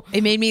trouble.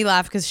 It made me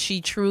laugh because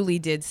she truly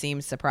did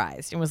seem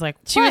surprised and was like,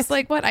 She was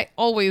like, "What? I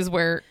always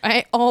wear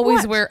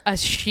What? wear a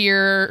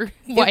sheer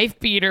wife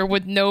beater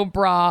with no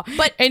bra,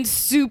 But- and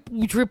soup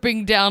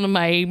dripping down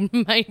my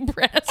breast."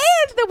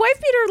 and the wife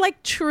beater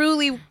like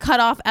truly cut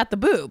off at the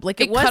boob.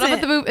 Like It wasn't. cut off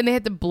at the boob, and they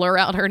had to blur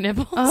out her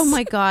nipples. Oh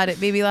my God, it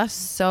made me laugh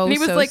so. And he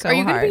was so, like, so "Are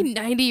you hard. going to be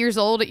 90 years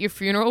old at your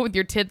funeral with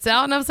your tits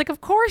out?" And I was like,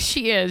 "Of course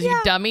she is, you Yeah.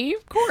 dummy.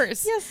 Of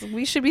course." Yes,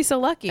 we should be so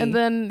lucky. And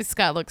then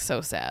Scott looked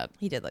so sad.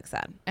 he did look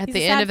sad. At He's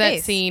the a end sad of that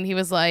face. scene, he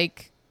was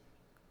like,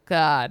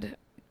 God,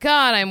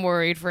 I'm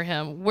worried for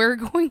him. We're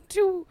going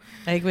to.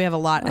 I think we have a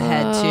lot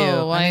ahead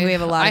too. I think we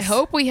have a lot. I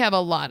hope we have a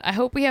lot. I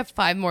hope we have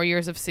 5 more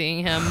years of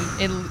seeing him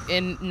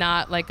in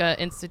not like a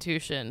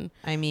institution.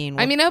 I mean,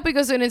 I hope he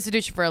goes to an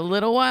institution for a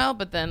little while,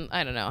 but then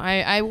I don't know.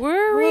 I will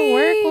worry. it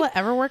work? Will it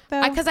ever work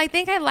though? Because I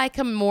think I like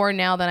him more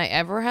now than I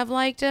ever have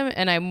liked him,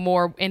 and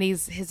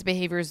his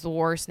behavior is the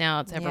worst now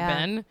it's ever Yeah.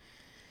 been.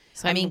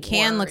 So I I'm mean,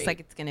 Can looks worried. like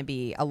it's going to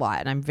be a lot,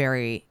 and I'm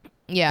very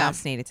Yeah.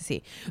 fascinated to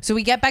see. So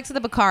we get back to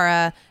the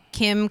Bacara.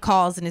 Kim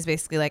calls and is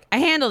basically like, I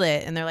handled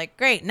it. And they're like,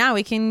 great, now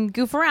we can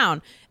goof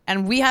around.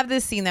 And we have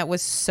this scene that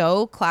was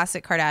so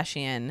classic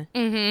Kardashian.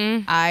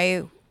 Mm-hmm.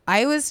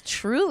 I was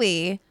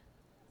truly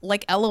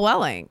like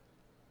LOLing.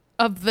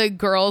 Of the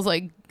girls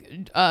like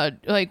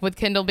with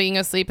Kendall being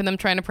asleep and them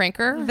trying to prank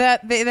her.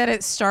 That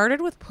it started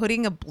with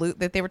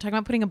that they were talking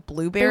about putting a They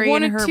blueberry in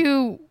wanted her.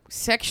 to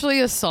sexually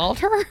assault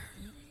her.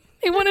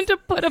 They wanted to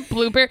put a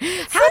blueberry. How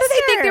did they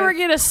think they Sister. were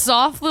getting a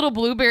soft little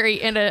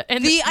blueberry in The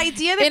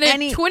idea that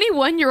in a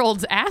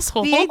 21-year-old's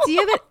asshole? the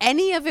idea that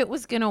any of it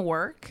was gonna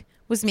work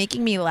was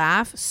making me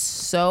laugh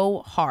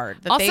so hard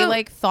that they Also-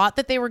 like thought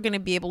that they were gonna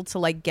be able to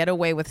like get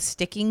away with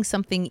sticking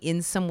something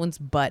in someone's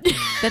butt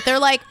that they're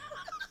like,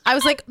 I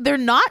was like, they're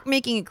not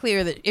making it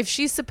clear that if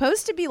she's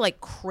supposed to be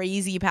like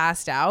crazy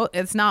passed out,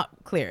 it's not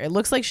clear. It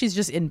looks like she's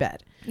just in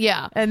bed.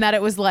 Yeah. And that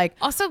it was like,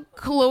 Also,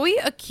 Chloe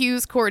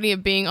accused Courtney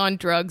of being on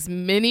drugs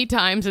many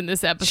times in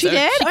this episode. She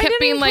did? She I kept didn't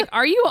being even- like,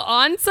 "Are you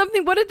on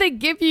something? What did they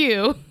give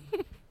you?"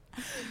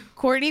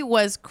 Courtney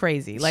was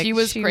crazy. Like She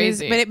was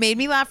crazy. but it made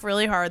me laugh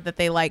really hard that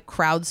they like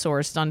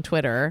crowdsourced on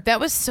Twitter.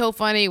 That was so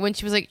funny when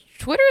she was like,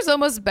 "Twitter is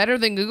almost better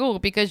than Google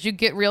because you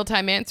get real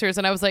time answers."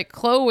 And I was like,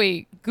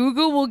 "Chloe,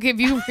 Google will give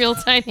you real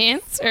time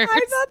answers."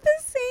 I thought the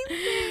same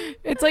thing.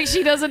 It's like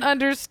she doesn't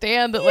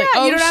understand that. Like,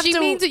 Yeah, oh, you don't have she to-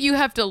 means that you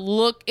have to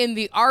look in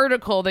the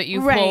article that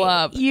you pull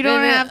up. You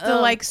don't And have to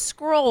oh. like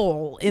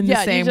scroll in Yeah,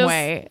 the you same just-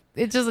 way.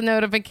 It's just a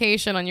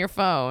notification on your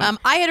phone.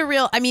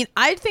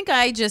 I think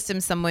I just am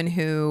someone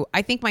who,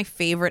 I think my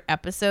favorite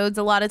episodes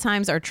a lot of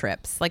times are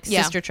trips, like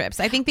Yeah. sister trips.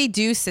 I think they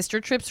do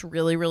sister trips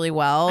really, really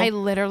well. I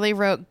literally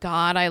wrote,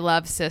 "God, I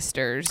love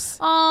sisters."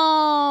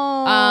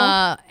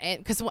 Oh.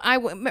 Because when I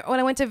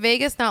went to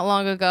Vegas not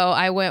long ago,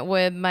 I went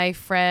with my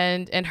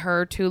friend and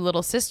her two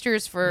little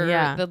sisters for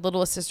Yeah. the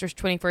littlest sister's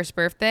 21st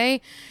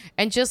birthday,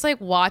 and just like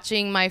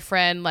watching my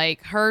friend,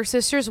 like her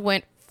sisters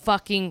went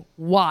fucking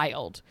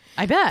wild.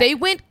 I bet. They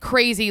went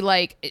crazy.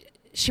 Like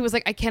she was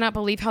like, "I cannot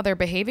believe how they're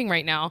behaving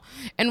right now,"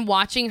 and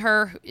watching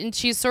her, and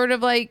she's sort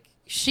of like,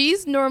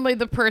 she's normally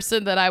the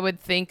person that I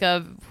would think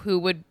of who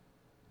would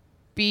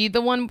be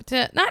the one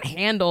to not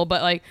handle,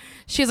 but like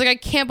she's like, "I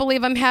can't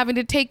believe I'm having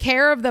to take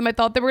care of them. I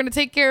thought they were going to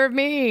take care of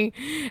me."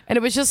 And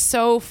it was just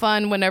so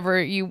fun whenever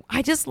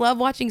I just love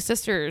watching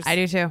sisters. I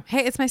do too.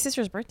 Hey, it's my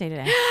sister's birthday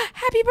today.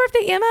 Happy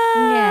birthday, Emma.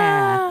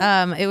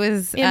 Yeah. It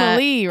was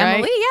Emily, right?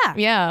 Emily, yeah.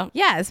 Yeah.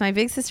 Yeah, it's my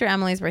big sister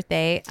Emily's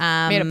birthday.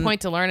 Made a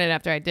point to learn it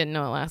after I didn't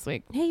know it last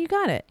week. Hey, you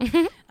got it.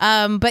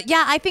 But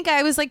yeah, I think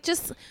I was like,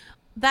 just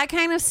that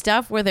kind of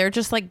stuff where they're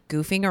just like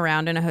goofing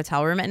around in a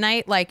hotel room at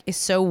night, like is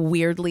so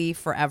weirdly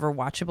forever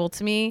watchable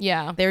to me.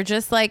 Yeah. They're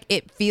just like,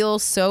 it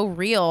feels so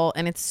real,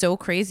 and it's so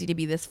crazy to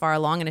be this far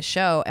along in a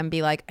show and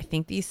be like, I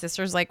think these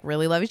sisters like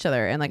really love each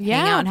other and like hang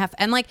Yeah. out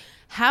and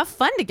have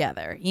fun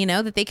together, you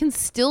know, that they can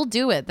still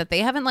do it, that they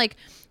haven't like,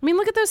 I mean,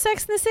 look at those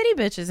Sex in the City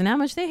bitches and how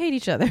much they hate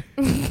each other.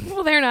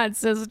 Well, they're not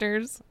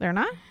sisters. They're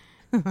not.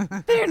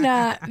 They're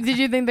not. Did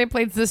you think they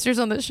played sisters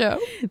on the show?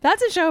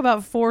 That's a show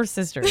about four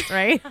sisters,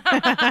 right?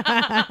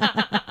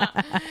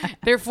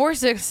 They're four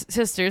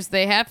sisters.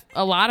 They have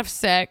a lot of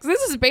sex.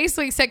 This is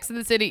basically Sex in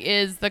the City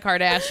is the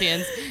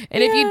Kardashians.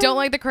 And if you don't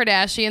like the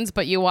Kardashians,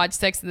 but you watch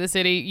Sex in the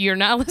City, you're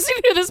not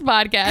listening to this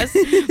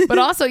podcast. But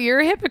also, you're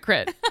a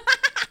hypocrite.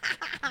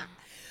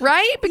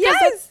 Right? Because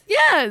Yes.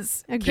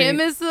 yes. Agreed. Kim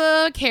is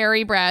the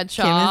Carrie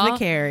Bradshaw. Kim is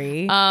the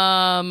Carrie.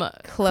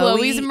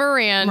 Chloe's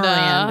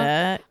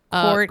Miranda.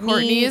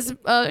 Courtney is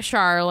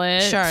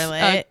Charlotte.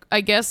 Charlotte.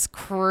 I guess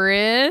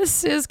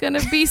Chris is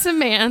gonna be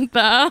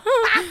Samantha.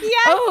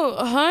 Yes. Oh,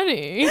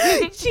 honey.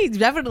 She's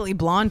definitely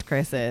blonde,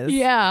 Chris is.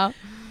 Yeah.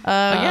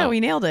 Yeah, we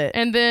nailed it.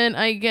 And then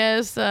I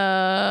guess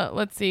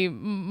let's see,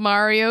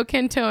 Mario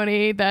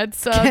Cantoni.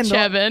 That's Kendall.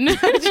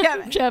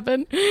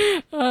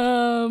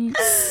 Chevin.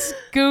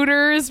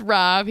 Scooter is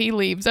Rob. He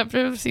leaves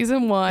after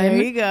season 1.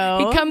 There you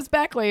go. He comes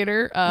back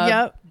later.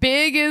 Yep.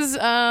 Big is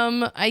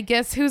I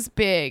guess who's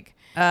Big?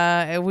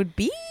 It would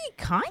be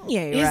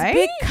Kanye, Is right?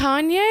 Big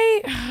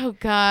Kanye? Oh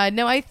God,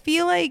 no. I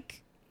feel like.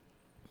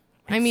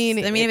 I mean,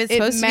 if it's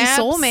supposed to be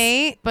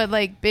soulmate, but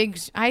like Big,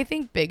 I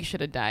think Big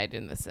should have died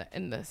in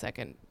the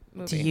second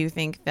movie. do you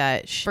think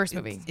that First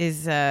movie.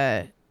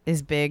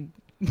 is Big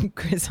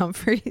Chris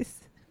Humphries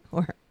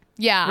or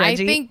Yeah,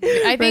 Reggie?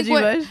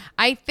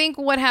 I think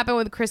what happened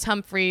with Chris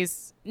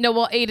Humphries. No,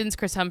 well, Aiden's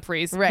Chris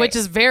Humphries, Right. which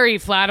is very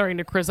flattering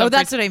to Chris Oh, Humphries.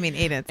 that's what I mean,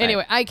 Aiden. Sorry.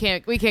 Anyway,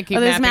 we can't keep. Oh,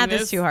 this mapping math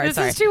this is too hard. This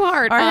Sorry. is too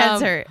hard. Our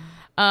heads hurt.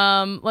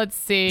 Let's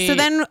see. So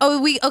then,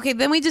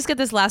 then we just get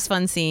this last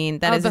fun scene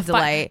that is a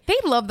delight. They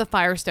love the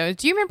Firestones.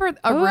 Do you remember a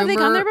Oh, rumor? have they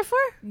gone there before?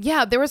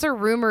 Yeah, there was a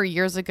rumor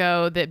years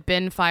ago that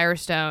Ben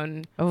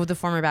Firestone Oh, the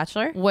former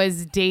Bachelor.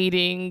 was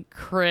dating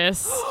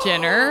Kris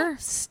Jenner.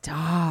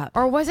 Stop.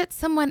 Or was it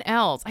someone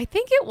else? I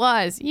think it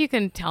was. You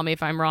can tell me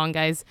if I'm wrong,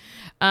 guys.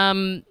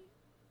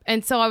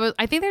 And so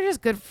I think they're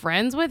just good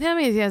friends with him.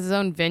 He has his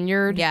own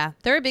vineyard. Yeah,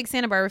 they're a big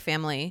Santa Barbara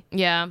family.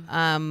 Yeah.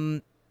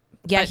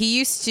 Yeah, he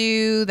used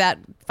to that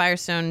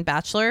Firestone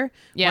Bachelor when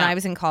Yeah. I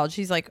was in college.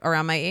 He's like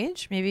around my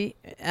age, maybe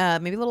a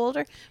little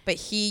older. But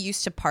he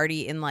used to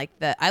party in like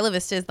the Isla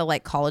Vista is the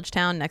like college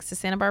town next to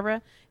Santa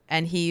Barbara,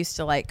 and he used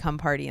to like come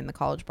party in the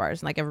college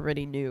bars, and like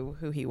everybody knew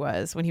who he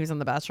was when he was on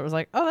The Bachelor. It was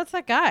like, oh, that's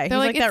that guy. They're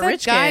He's like, like it's that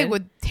rich guy kid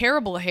with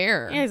terrible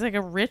hair. Yeah, he's like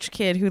a rich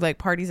kid who like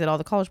parties at all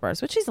the college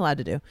bars, which he's allowed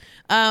to do.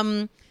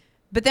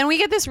 But then we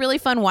get this really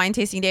fun wine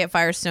tasting day at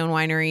Firestone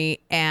Winery,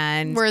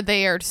 and Where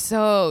they are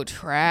so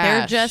trash.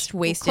 They're just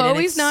wasted, and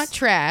Chloe's it's- not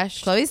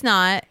trash. Chloe's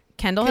not.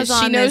 Kendall has Because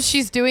she on knows this.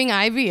 she's doing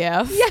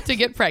IVF to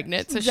get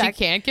pregnant, so Exactly.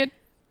 she can't get.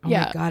 Oh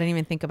yeah. my god, I didn't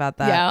even think about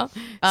that.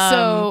 Yeah.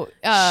 So,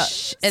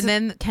 and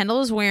then Kendall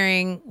is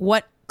wearing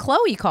what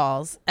Chloe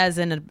calls as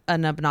an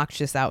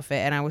obnoxious outfit,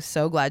 and I was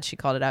so glad she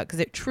called it out because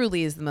it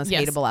truly is the most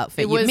hateable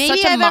outfit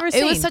I've ever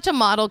seen. It was such a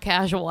model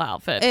casual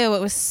outfit. Ew,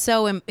 it was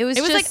so. It was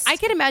just, like, I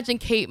can imagine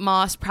Kate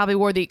Moss probably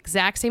wore the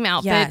exact same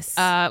outfit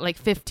like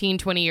 15,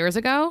 20 years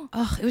ago.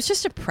 Oh, it was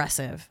just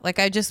oppressive. Like,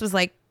 I just was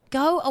like,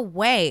 go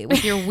away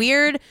with your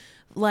weird,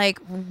 like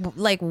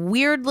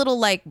weird little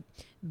like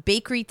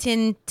bakery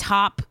tin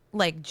top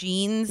like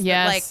jeans.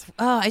 Yes. Like,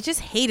 oh, I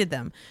just hated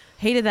them.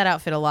 Hated that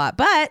outfit a lot.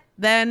 But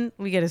then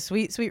we get a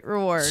sweet, sweet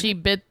reward. She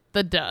bit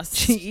the dust.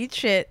 She eats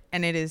shit,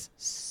 and it is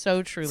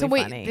so truly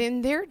funny. So wait,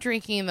 then they're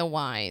drinking the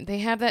wine. They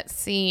have that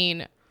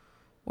scene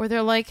where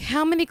they're like,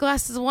 how many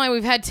glasses of wine?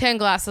 We've had 10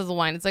 glasses of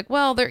wine. It's like,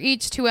 well, they're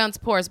each 2-ounce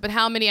pours, but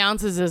how many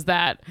ounces is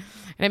that?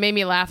 And it made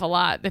me laugh a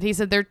lot that he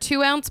said they're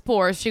 2-ounce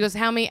pours. She goes,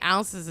 how many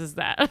ounces is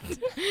that?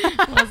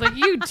 I was like,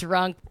 you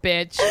drunk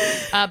bitch.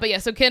 But yeah,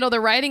 so Kendall,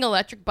 they're riding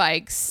electric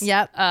bikes.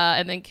 Yep.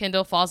 And then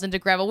Kendall falls into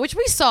gravel, which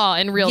we saw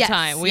in real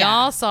time. We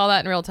all saw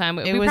that in real time.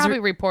 We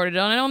probably reported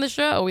on it on the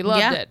show. We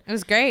loved it. It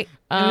was great.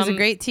 It was a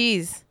great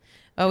tease.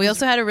 Oh, we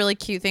also had a really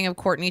cute thing of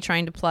Courtney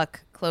trying to pluck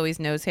Chloe's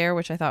nose hair,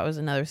 which I thought was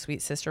another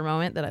sweet sister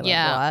moment that I loved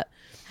a lot.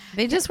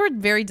 They just were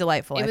very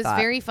delightful. It was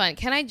very fun.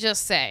 Can I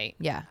just say?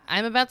 Yeah.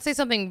 I'm about to say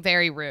something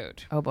very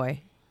rude. Oh,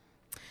 boy.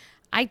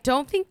 I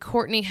don't think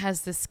Courtney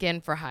has the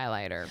skin for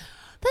highlighter.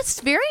 That's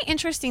very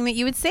interesting that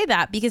you would say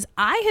that, because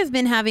I have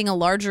been having a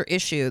larger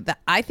issue that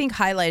I think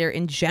highlighter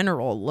in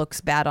general looks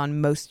bad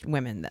on most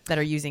women that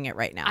are using it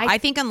right now. I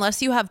think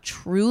unless you have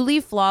truly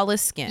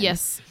flawless skin.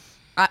 Yes.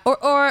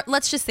 Or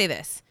let's just say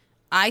this.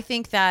 I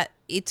think that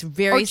it's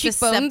very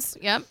cheekbones.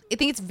 Yep. I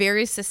think it's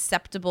very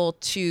susceptible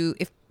to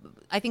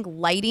I think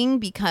lighting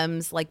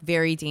becomes like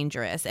very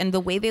dangerous, and the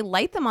way they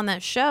light them on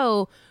that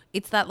show,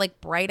 it's that like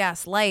bright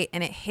ass light,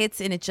 and it hits,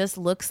 and it just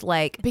looks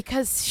like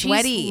because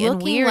sweaty she's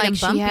and weird like and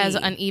bumpy. She has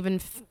uneven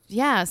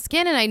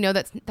skin, and I know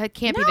that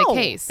can't be the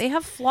case. They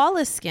have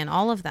flawless skin,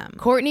 all of them.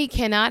 Courtney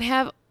cannot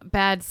have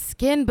bad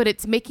skin, but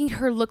it's making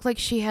her look like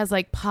she has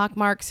like pock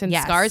marks and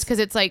scars because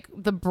it's like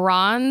the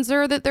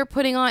bronzer that they're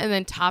putting on and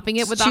then topping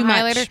it with the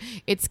highlighter.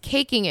 It's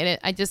caking in it.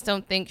 I just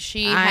don't think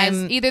she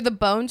has either the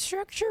bone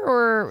structure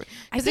or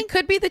because it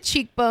could be the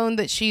cheekbone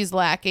that she's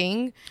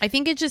lacking. I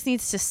think it just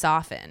needs to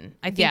soften.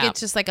 I think it's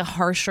just like a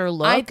harsher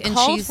look. I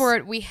called for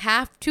it. We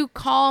have to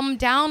calm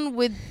down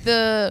with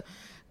the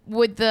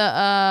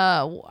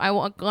I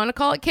want to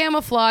call it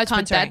camouflage,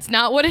 but that's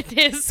not what it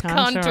is.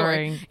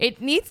 Contouring.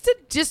 It needs to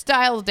just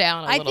dial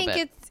down a little bit. I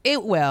think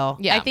it will.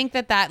 Yeah. I think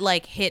that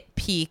like hit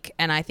peak,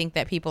 and I think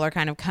that people are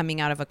kind of coming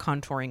out of a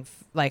contouring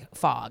like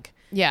fog.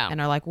 Yeah. And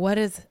are like, where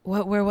was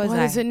I? What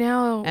is it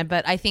now?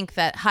 But I think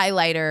that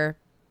highlighter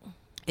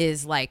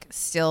is like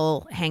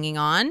still hanging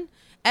on.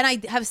 And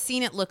I have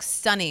seen it look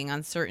stunning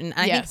on certain.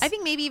 I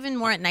think maybe even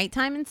more at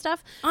nighttime and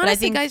stuff. Honestly, but I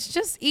think, guys,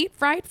 just eat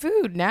fried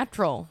food,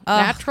 natural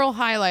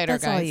highlighter.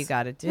 That's guys. all you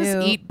got to do.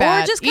 Just eat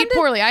bad. Or just eat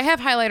poorly. I have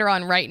highlighter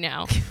on right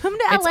now. Come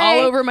to LA. It's all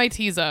over my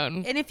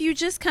T-zone. And if you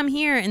just come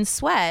here and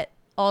sweat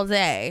all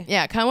day,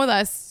 come with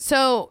us.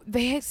 So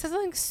they said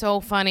something so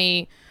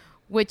funny,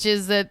 which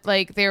is that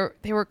like they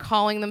were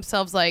calling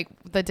themselves like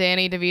the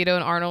Danny DeVito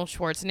and Arnold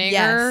Schwarzenegger.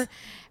 Yes.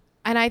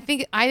 And I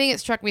think it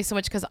struck me so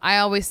much because I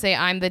always say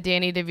I'm the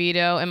Danny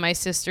DeVito and my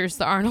sister's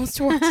the Arnold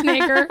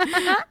Schwarzenegger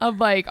of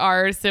like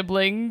our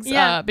siblings.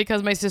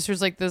 Because my sister's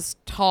like this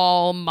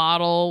tall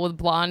model with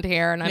blonde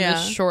hair and I'm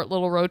this short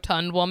little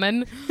rotund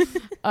woman.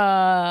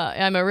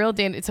 I'm a real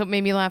Danny. So it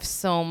made me laugh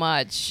so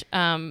much.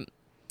 And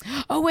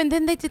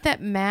then they did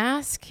that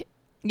mask.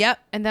 Yep.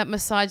 And that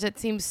massage that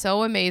seemed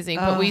so amazing,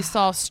 but we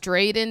saw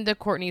straight into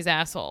Courtney's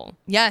asshole.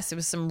 Yes, it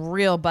was some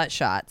real butt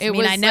shots.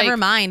 I never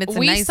mind.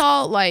 We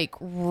saw like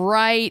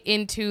right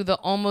into the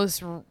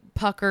almost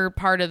pucker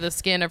part of the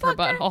skin of her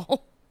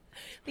butthole.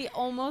 The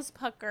almost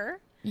pucker.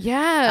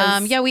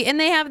 Yes. And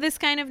they have this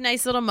kind of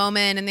nice little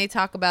moment, and they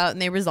talk about and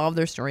they resolve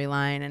their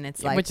storyline, and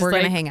it's like we're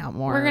gonna hang out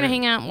more. We're gonna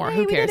hang out more. Hey,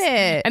 Who cares? We did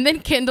it. And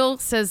then Kendall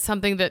says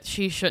something that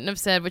she shouldn't have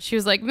said, but she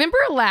was like, "Remember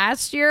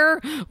last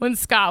year when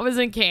Scott was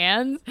in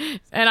Cannes?"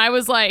 And I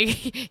was like,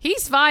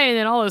 "He's fine," and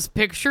then all those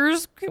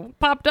pictures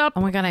popped up.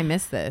 Oh my god, I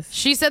missed this.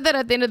 She said that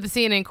at the end of the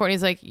scene, and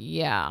Courtney's like,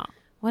 "Yeah."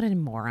 What a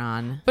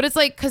moron. But it's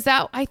like, because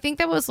I think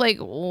that was like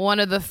one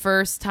of the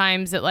first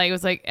times that like it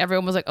was like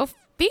everyone was like, "Oh,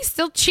 he's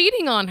still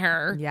cheating on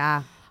her."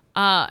 Yeah.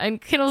 And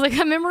Kendall's like, I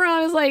remember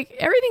I was like,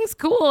 everything's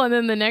cool. And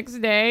then the next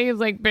day it was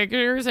like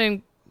pictures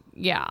and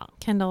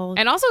Kendall.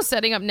 And also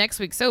setting up next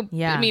week. So,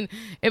 I mean,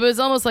 it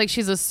was almost like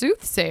she's a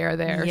soothsayer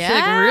there. Yeah. She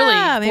like really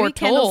maybe foretold.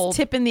 Kendall's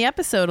tipping the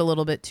episode a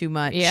little bit too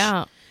much.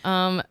 Yeah.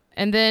 And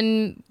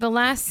then the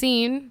last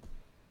scene,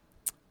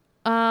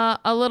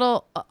 a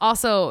little,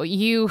 also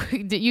you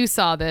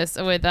saw this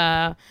with,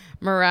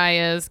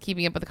 Mariah's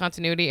Keeping Up with the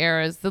Continuity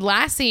Errors. The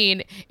last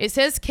scene, it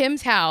says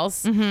Kim's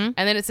house, and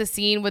then it's a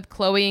scene with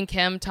Chloe and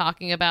Kim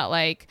talking about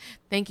like,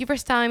 thank you for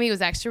styling me. It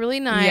was actually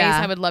really nice.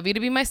 I would love you to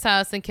be my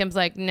stylist. And Kim's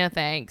like, no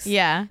thanks.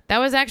 Yeah. That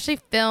was actually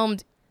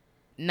filmed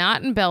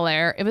not in Bel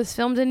Air. It was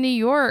filmed in New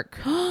York.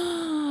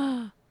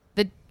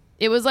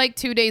 It was like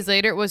 2 days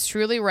later. It was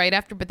truly right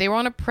after, but they were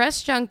on a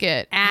press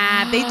junket.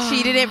 They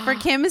cheated it for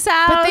Kim's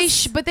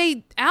house. But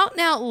they out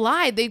and out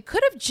lied. They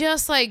could have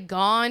just like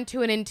gone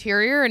to an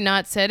interior and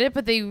not said it,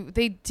 but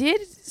they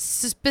did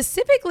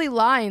specifically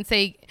lie and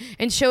say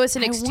and show us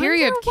an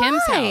exterior of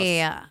Kim's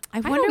house. I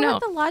wonder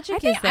what the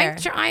logic is there.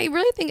 I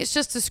really think it's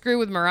just to screw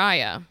with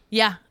Mariah.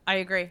 Yeah, I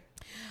agree.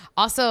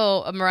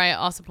 Also, Mariah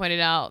also pointed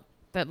out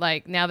that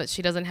like now that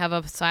she doesn't have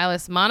a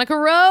stylist, Monica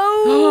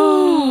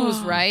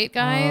Rose, right,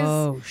 guys?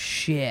 Oh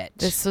shit!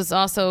 This was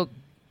also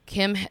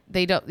Kim.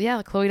 They don't.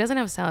 Yeah, Chloe doesn't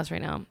have a stylist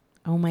right now.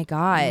 Oh my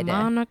god,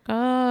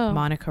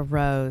 Monica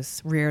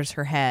Rose rears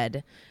her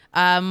head.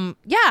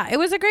 Yeah, it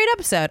was a great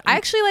episode. I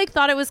actually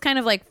thought it was kind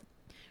of like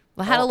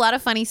had a lot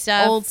of funny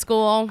stuff. Old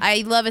school.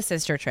 I love a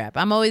sister trip.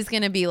 I'm always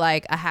gonna be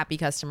like a happy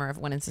customer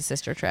when it's a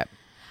sister trip.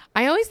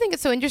 I always think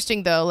it's so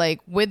interesting though, like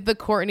with the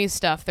Courtney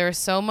stuff, there's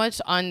so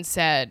much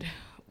unsaid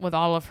with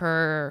all of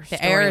her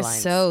the air is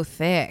lines. so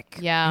thick.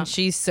 Yeah. And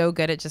she's so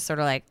good at just sort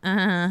of like,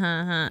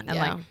 and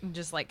like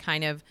just like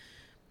kind of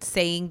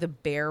saying the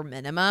bare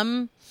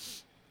minimum.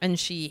 And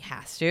she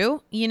has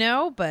to,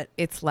 but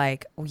it's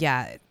like,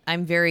 yeah,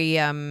 I'm very,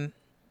 I'm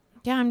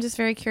just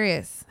very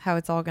curious how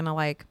it's all going to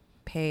like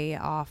pay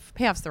off.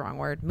 Pay off's the wrong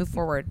word. Move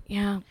forward.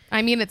 Yeah.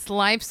 I mean, it's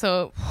life.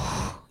 So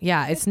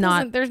yeah, it's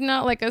not, there's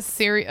not like a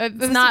series.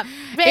 It's not,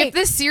 if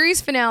this series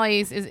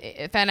finale is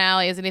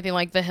anything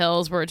like The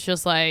Hills, where it's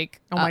just like,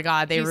 oh my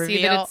God, they reveal.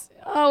 See that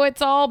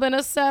it's all been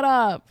a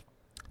setup.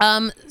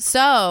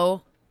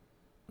 So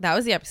that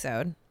was the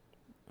episode.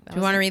 Do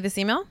you want to read this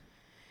email?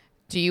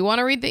 Do you want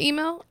to read the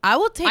email? I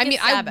will take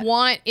I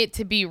want it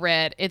to be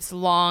read. It's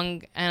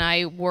long, and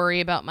I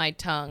worry about my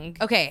tongue.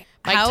 Okay.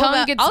 My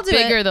tongue gets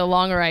bigger the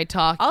longer I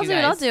talk, I'll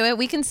do it.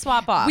 We can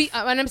swap off.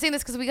 And I'm saying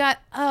this because we got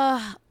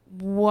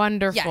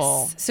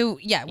wonderful. Yes. So,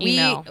 yeah,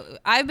 email.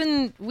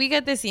 we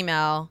get this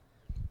email,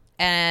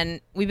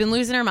 and we've been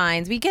losing our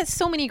minds. We get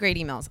so many great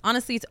emails.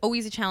 Honestly, it's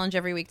always a challenge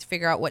every week to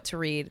figure out what to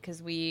read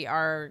because we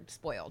are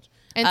spoiled.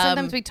 And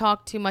sometimes we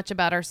talk too much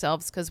about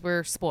ourselves because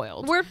we're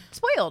spoiled. We're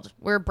spoiled.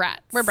 We're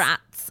brats.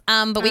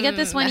 But we get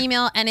this one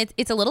email, and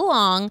it's a little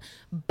long,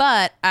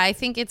 but I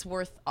think it's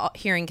worth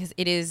hearing because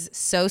it is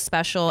so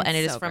special, and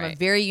it is from a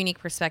very unique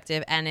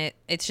perspective, and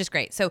it's just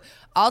great. So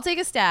I'll take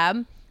a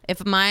stab.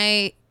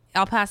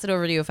 I'll pass it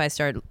over to you if I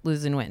start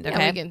losing wind. Okay.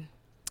 Yeah, we can.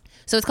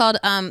 So it's called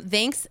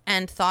Thanks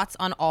and Thoughts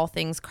on All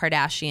Things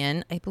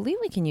Kardashian. I believe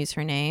we can use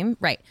her name.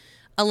 Right.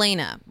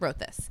 Elena wrote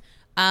this.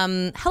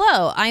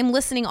 Hello, I'm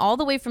listening all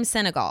the way from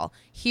Senegal,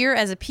 here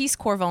as a Peace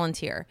Corps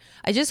volunteer.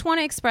 I just want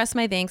to express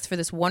my thanks for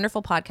this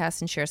wonderful podcast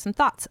and share some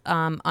thoughts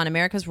on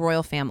America's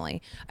royal family.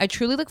 I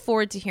truly look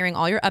forward to hearing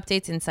all your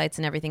updates, insights,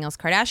 and everything else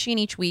Kardashian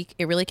each week.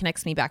 It really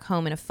connects me back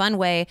home in a fun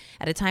way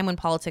at a time when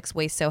politics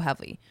weighs so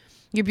heavily.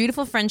 Your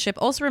beautiful friendship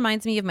also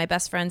reminds me of my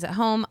best friend at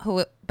home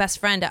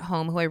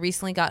who I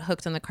recently got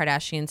hooked on the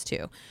Kardashians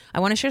too.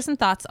 I want to share some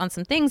thoughts on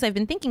some things I've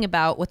been thinking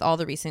about with all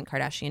the recent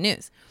Kardashian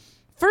news.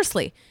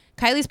 Firstly,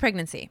 Kylie's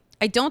pregnancy.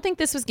 I don't think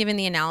this was given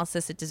the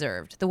analysis it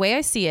deserved. The way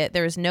I see it,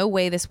 there is no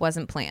way this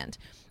wasn't planned.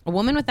 A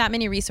woman with that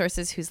many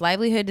resources, whose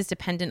livelihood is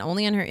dependent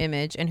only on her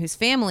image, and whose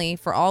family,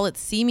 for all its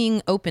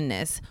seeming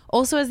openness,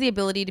 also has the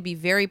ability to be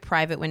very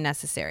private when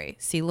necessary.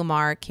 See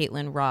Lamar,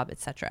 Caitlyn, Rob,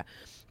 etc.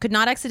 Could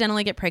not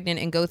accidentally get pregnant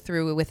and go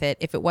through with it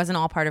if it wasn't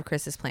all part of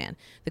Kris's plan.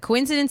 The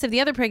coincidence of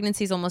the other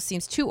pregnancies almost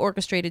seems too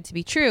orchestrated to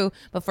be true,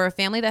 but for a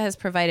family that has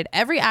provided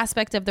every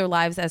aspect of their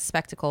lives as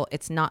spectacle,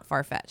 it's not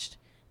far-fetched.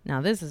 Now,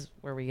 this is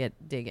where we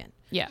dig in.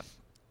 Yeah.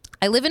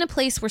 I live in a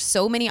place where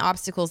so many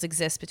obstacles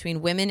exist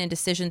between women and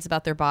decisions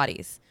about their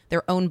bodies,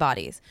 their own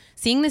bodies.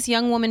 Seeing this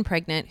young woman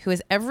pregnant, who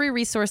has every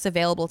resource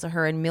available to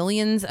her and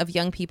millions of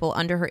young people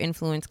under her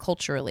influence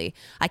culturally,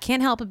 I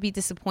can't help but be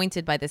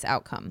disappointed by this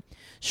outcome.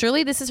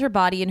 Surely this is her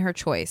body and her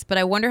choice, but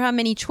I wonder how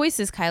many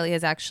choices Kylie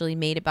has actually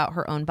made about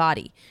her own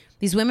body.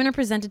 These women are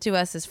presented to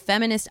us as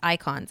feminist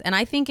icons, and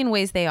I think in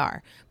ways they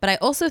are. But I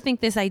also think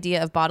this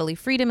idea of bodily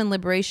freedom and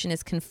liberation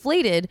is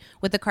conflated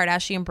with the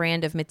Kardashian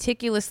brand of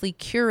meticulously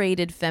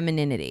curated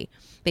femininity.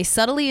 They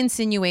subtly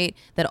insinuate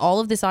that all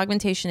of this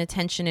augmentation,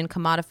 attention, and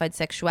commodified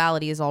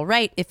sexuality is all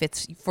right if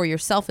it's for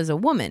yourself as a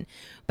woman.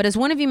 But as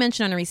one of you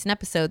mentioned on a recent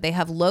episode, they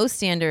have low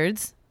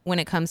standards when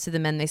it comes to the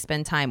men they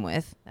spend time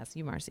with. That's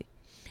you, Marcy.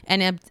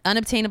 And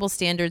unobtainable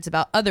standards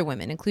about other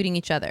women, including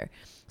each other.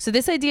 So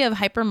this idea of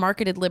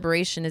hyper-marketed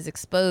liberation is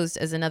exposed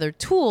as another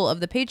tool of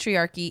the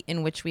patriarchy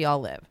in which we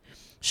all live.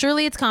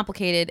 Surely it's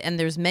complicated, and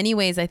there's many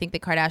ways I think the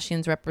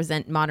Kardashians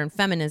represent modern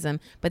feminism,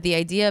 but the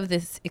idea of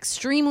this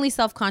extremely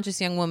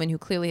self-conscious young woman who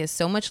clearly has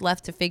so much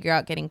left to figure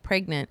out getting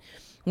pregnant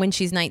when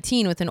she's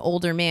 19 with an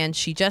older man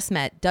she just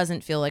met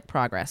doesn't feel like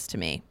progress to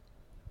me.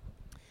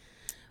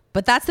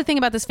 But that's the thing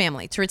about this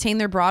family. To retain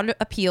their broad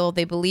appeal,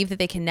 they believe that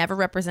they can never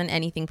represent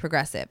anything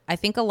progressive. I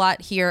think a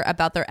lot here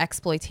about their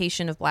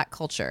exploitation of black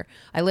culture.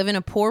 I live in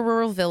a poor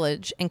rural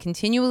village and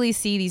continually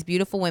see these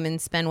beautiful women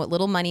spend what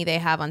little money they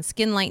have on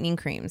skin lightening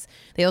creams.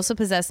 They also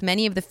possess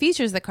many of the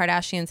features that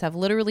Kardashians have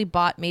literally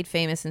bought, made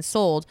famous, and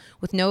sold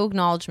with no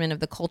acknowledgement of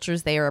the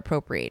cultures they are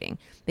appropriating.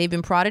 They've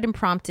been prodded and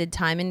prompted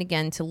time and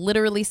again to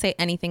literally say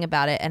anything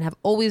about it and have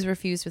always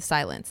refused with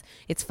silence.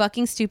 It's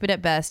fucking stupid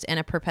at best and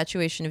a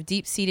perpetuation of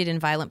deep-seated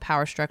and violent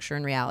power structure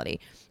in reality.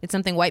 It's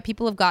something white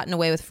people have gotten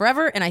away with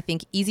forever and I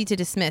think easy to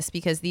dismiss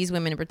because these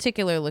women in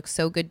particular look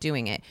so good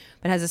doing it,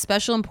 but has a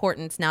special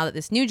importance now that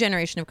this new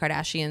generation of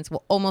Kardashians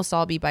will almost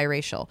all be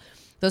biracial.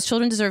 Those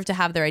children deserve to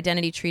have their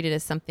identity treated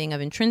as something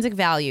of intrinsic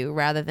value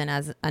rather than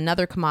as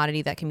another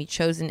commodity that can be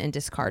chosen and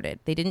discarded.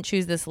 They didn't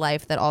choose this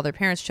life that all their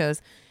parents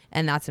chose,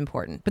 and that's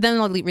important. But then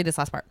I'll read this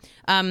last part.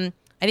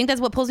 I think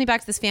that's what pulls me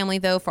back to this family,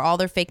 though, for all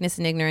their fakeness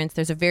and ignorance.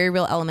 There's a very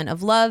real element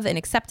of love and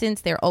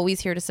acceptance. They're always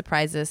here to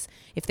surprise us.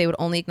 If they would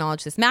only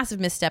acknowledge this massive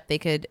misstep, they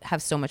could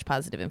have so much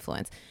positive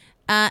influence.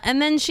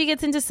 And then she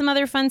gets into some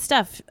other fun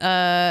stuff. Should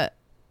I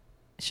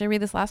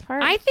read this last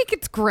part? I think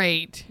it's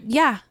great.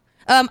 Yeah.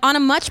 On a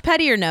much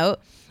pettier note,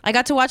 I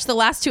got to watch the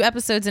last 2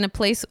 episodes in a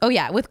place,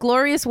 with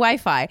glorious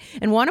Wi-Fi,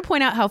 and want to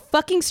point out how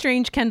fucking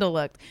strange Kendall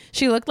looked.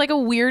 She looked like a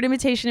weird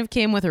imitation of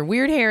Kim with her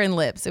weird hair and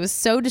lips. It was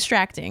so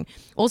distracting.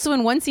 Also,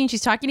 in one scene,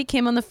 she's talking to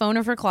Kim on the phone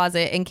of her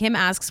closet, and Kim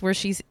asks where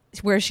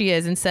she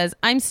is and says,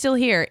 "I'm still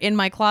here in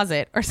my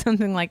closet," or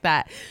something like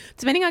that.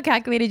 Depending on how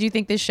calculated you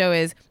think this show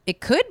is, it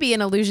could be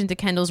an allusion to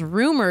Kendall's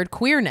rumored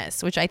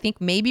queerness, which I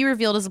think may be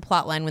revealed as a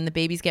plotline when the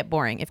babies get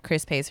boring if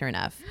Chris pays her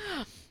enough.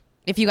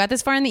 If you got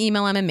this far in the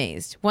email, I'm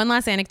amazed. One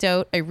last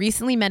anecdote. I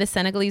recently met a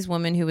Senegalese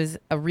woman who was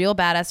a real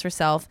badass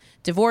herself,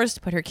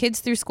 divorced, put her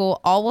kids through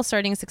school, all while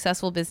starting a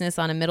successful business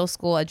on a middle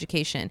school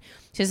education.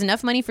 She has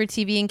enough money for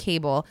TV and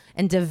cable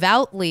and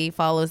devoutly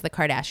follows the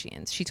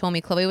Kardashians. She told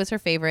me Khloe was her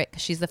favorite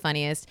because she's the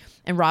funniest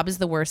and Rob is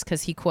the worst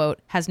because he, quote,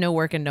 has no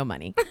work and no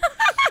money.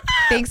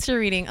 Thanks for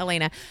reading,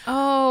 Elena.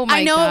 Oh my God.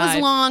 I know it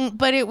was long,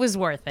 but it was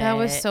worth it. That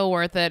was so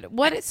worth it.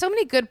 So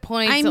many good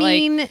points. I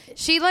mean,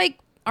 she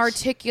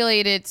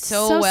articulated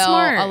so well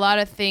smart. a lot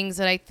of things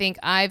that I think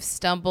I've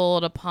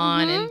stumbled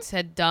upon and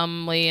said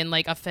dumbly and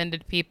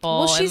offended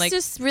people. Well, she's and,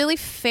 just really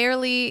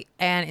fairly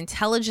and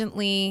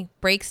intelligently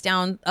breaks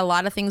down a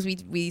lot of things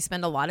we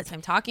spend a lot of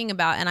time talking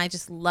about, and I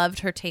just loved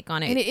her take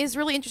on it. And it is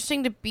really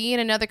interesting to be in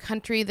another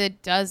country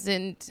that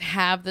doesn't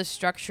have the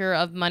structure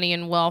of money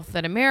and wealth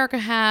that America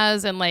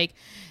has, and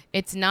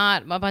it's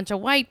not a bunch of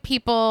white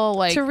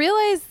people. To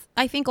realize,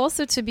 I think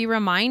also to be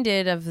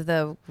reminded of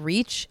the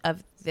reach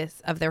of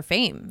their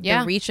fame,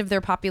 the reach of their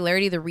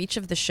popularity, the reach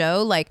of the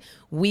show.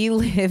 We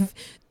live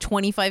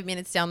 25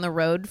 minutes down the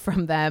road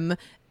from them.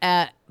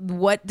 How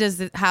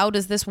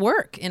does this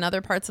work in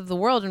other parts of the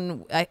world?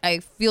 And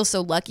I feel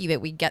so lucky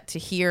that we get to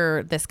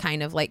hear this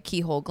kind of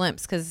keyhole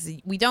glimpse because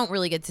we don't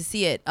really get to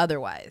see it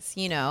otherwise,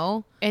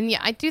 And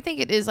I do think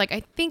it is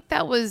I think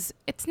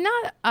it's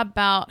not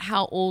about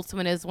how old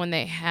someone is when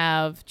they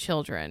have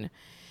children.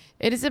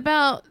 It is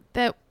about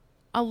that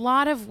a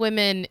lot of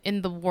women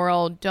in the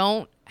world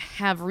don't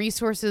have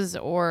resources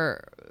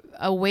or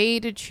a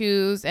way to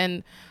choose,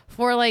 and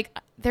for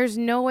there's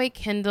no way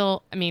there's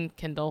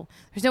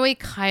no way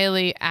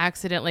Kylie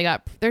accidentally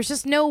there's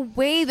just no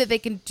way that they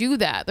can do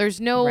that. There's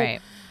no right.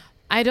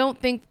 I don't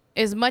think,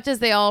 as much as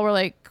they all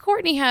were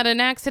Kourtney had an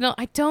accident,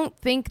 I don't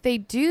think they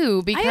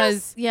do,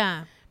 because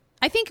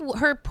I think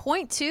her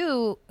point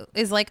too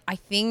is I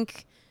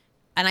think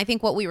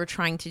what we were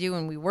trying to do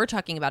when we were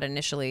talking about it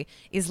initially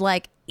is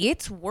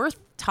it's worth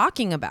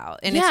talking about,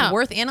 and it's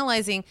worth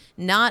analyzing,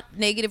 not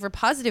negative or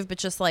positive, but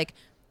just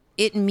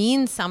it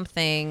means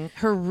something.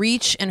 Her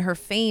reach and her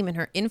fame and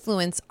her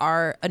influence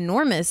are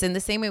enormous in the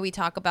same way we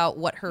talk about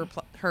what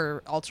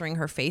her altering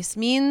her face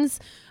means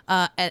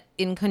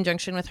in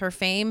conjunction with her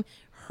fame.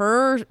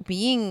 Her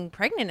being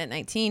pregnant at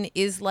 19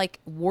 is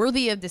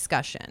worthy of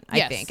discussion,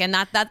 I think. And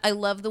that I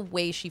love the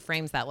way she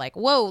frames that.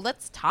 Whoa,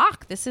 let's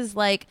talk. This is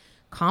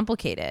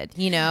complicated,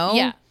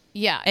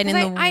 Yeah, and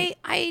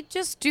I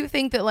just do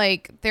think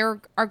that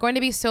there are going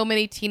to be so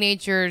many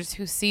teenagers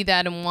who see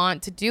that and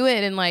want to do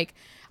it, and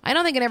I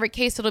don't think in every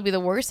case it'll be the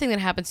worst thing that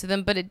happens to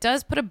them, but it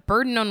does put a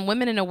burden on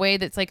women in a way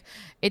that's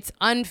it's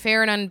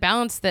unfair and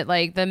unbalanced, that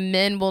the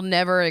men will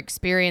never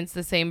experience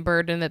the same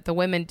burden that the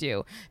women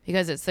do,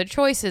 because it's the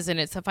choices and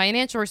it's a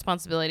financial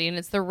responsibility and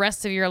it's the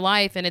rest of your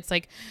life, and it's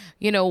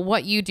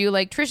what you do.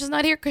 Trisha's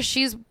not here because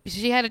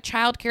she had a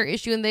childcare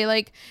issue and they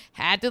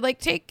had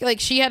to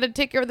she had to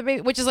take care of the baby,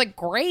 which is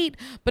great,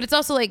 but it's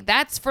also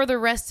that's for the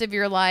rest of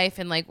your life,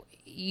 and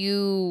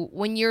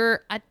when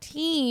you're a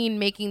teen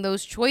making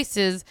those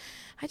choices,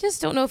 I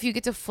just don't know if you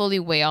get to fully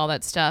weigh all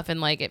that stuff.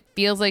 And it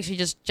feels like she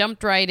just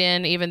jumped right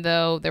in, even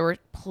though there were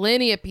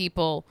plenty of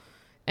people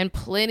and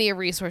plenty of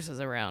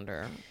resources around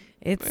her.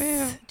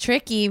 It's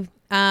tricky.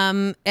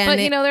 And But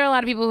there are a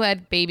lot of people who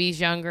had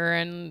babies younger,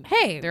 and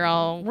they're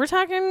all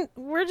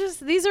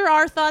these are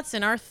our thoughts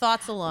and our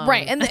thoughts alone.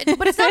 right.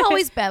 But it's not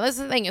always bad. That's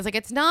the thing. It's like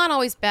it's not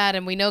always bad,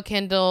 and we know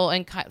Kendall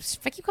and if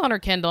I keep calling her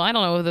Kendall, I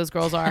don't know who those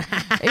girls are.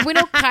 We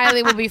know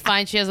Kylie will be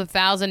fine. She has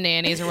 1,000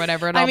 nannies or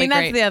whatever. It'll be that's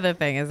great. the other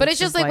thing. But it's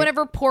just like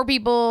whenever poor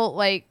people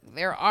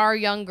there are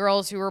young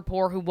girls who are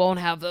poor who won't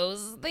have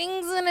those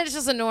things, and it's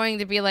just annoying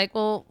to be like,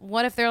 well,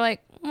 what if they're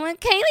like, well,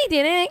 Kaylee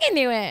did it, I can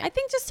do it. I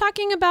think just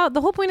talking about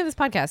the whole point of this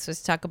podcast was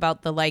to talk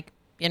about the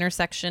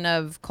intersection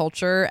of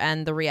culture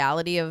and the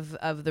reality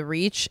of the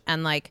reach.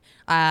 And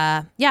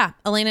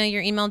Elena,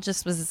 your email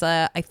just was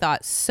I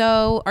thought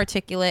so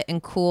articulate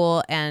and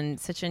cool, and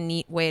such a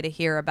neat way to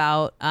hear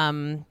about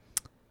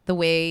the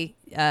way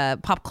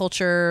pop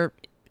culture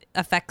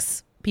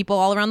affects people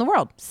all around the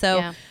world.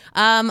 So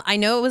I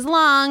know it was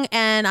long,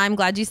 and I'm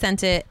glad you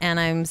sent it, and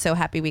I'm so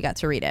happy we got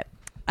to read it.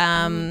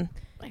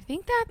 I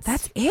think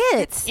that's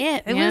it.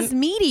 It was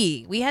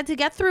meaty. We had to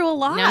get through a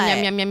lot.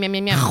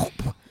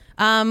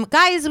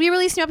 Guys, we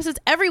release new episodes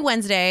every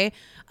Wednesday.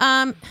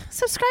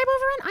 Subscribe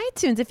over on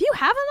iTunes. If you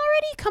haven't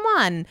already, come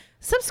on.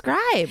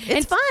 Subscribe.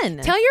 It's fun.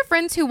 Tell your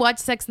friends who watch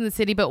Sex and the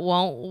City but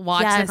won't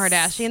watch the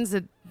Kardashians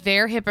that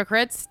they're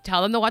hypocrites.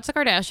 Tell them to watch the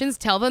Kardashians.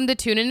 Tell them to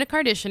tune into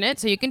Kardashian It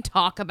so you can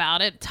talk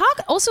about it.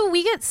 Also,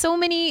 we get so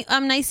many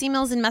nice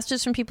emails and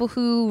messages from people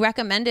who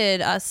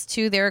recommended us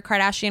to their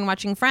Kardashian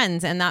watching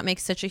friends, and that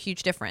makes such a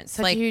huge difference.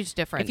 Such a huge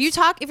difference. If you're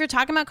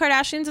talking about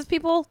Kardashians with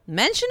people,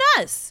 mention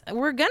us.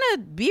 We're gonna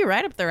be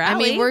right up their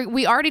alley. I mean,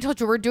 we already told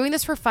you we're doing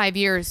this for 5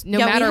 years. No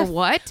matter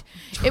what,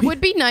 it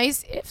would be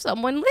nice if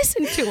someone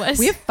listened to us.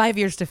 We have 5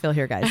 years to fill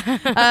here, guys.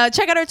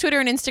 Check out our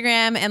Twitter and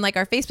Instagram and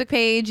our Facebook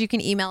page. You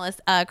can email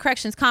us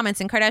corrections,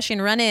 comments, and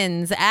Kardashian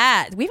run-ins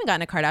at. We haven't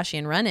gotten a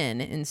Kardashian run-in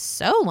in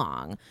so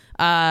long.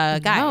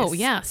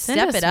 Guys,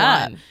 step it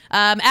up.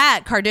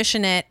 At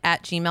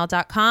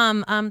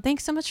Kardashianit@gmail.com.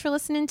 Thanks so much for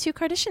listening to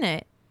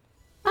Kardashianit.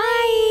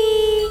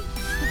 Bye.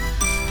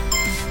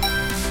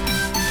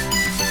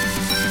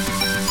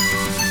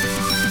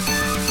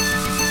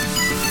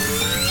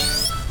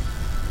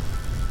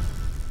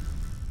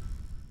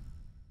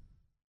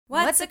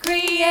 What's a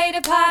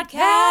Creative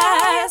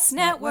Podcast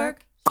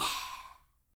Network?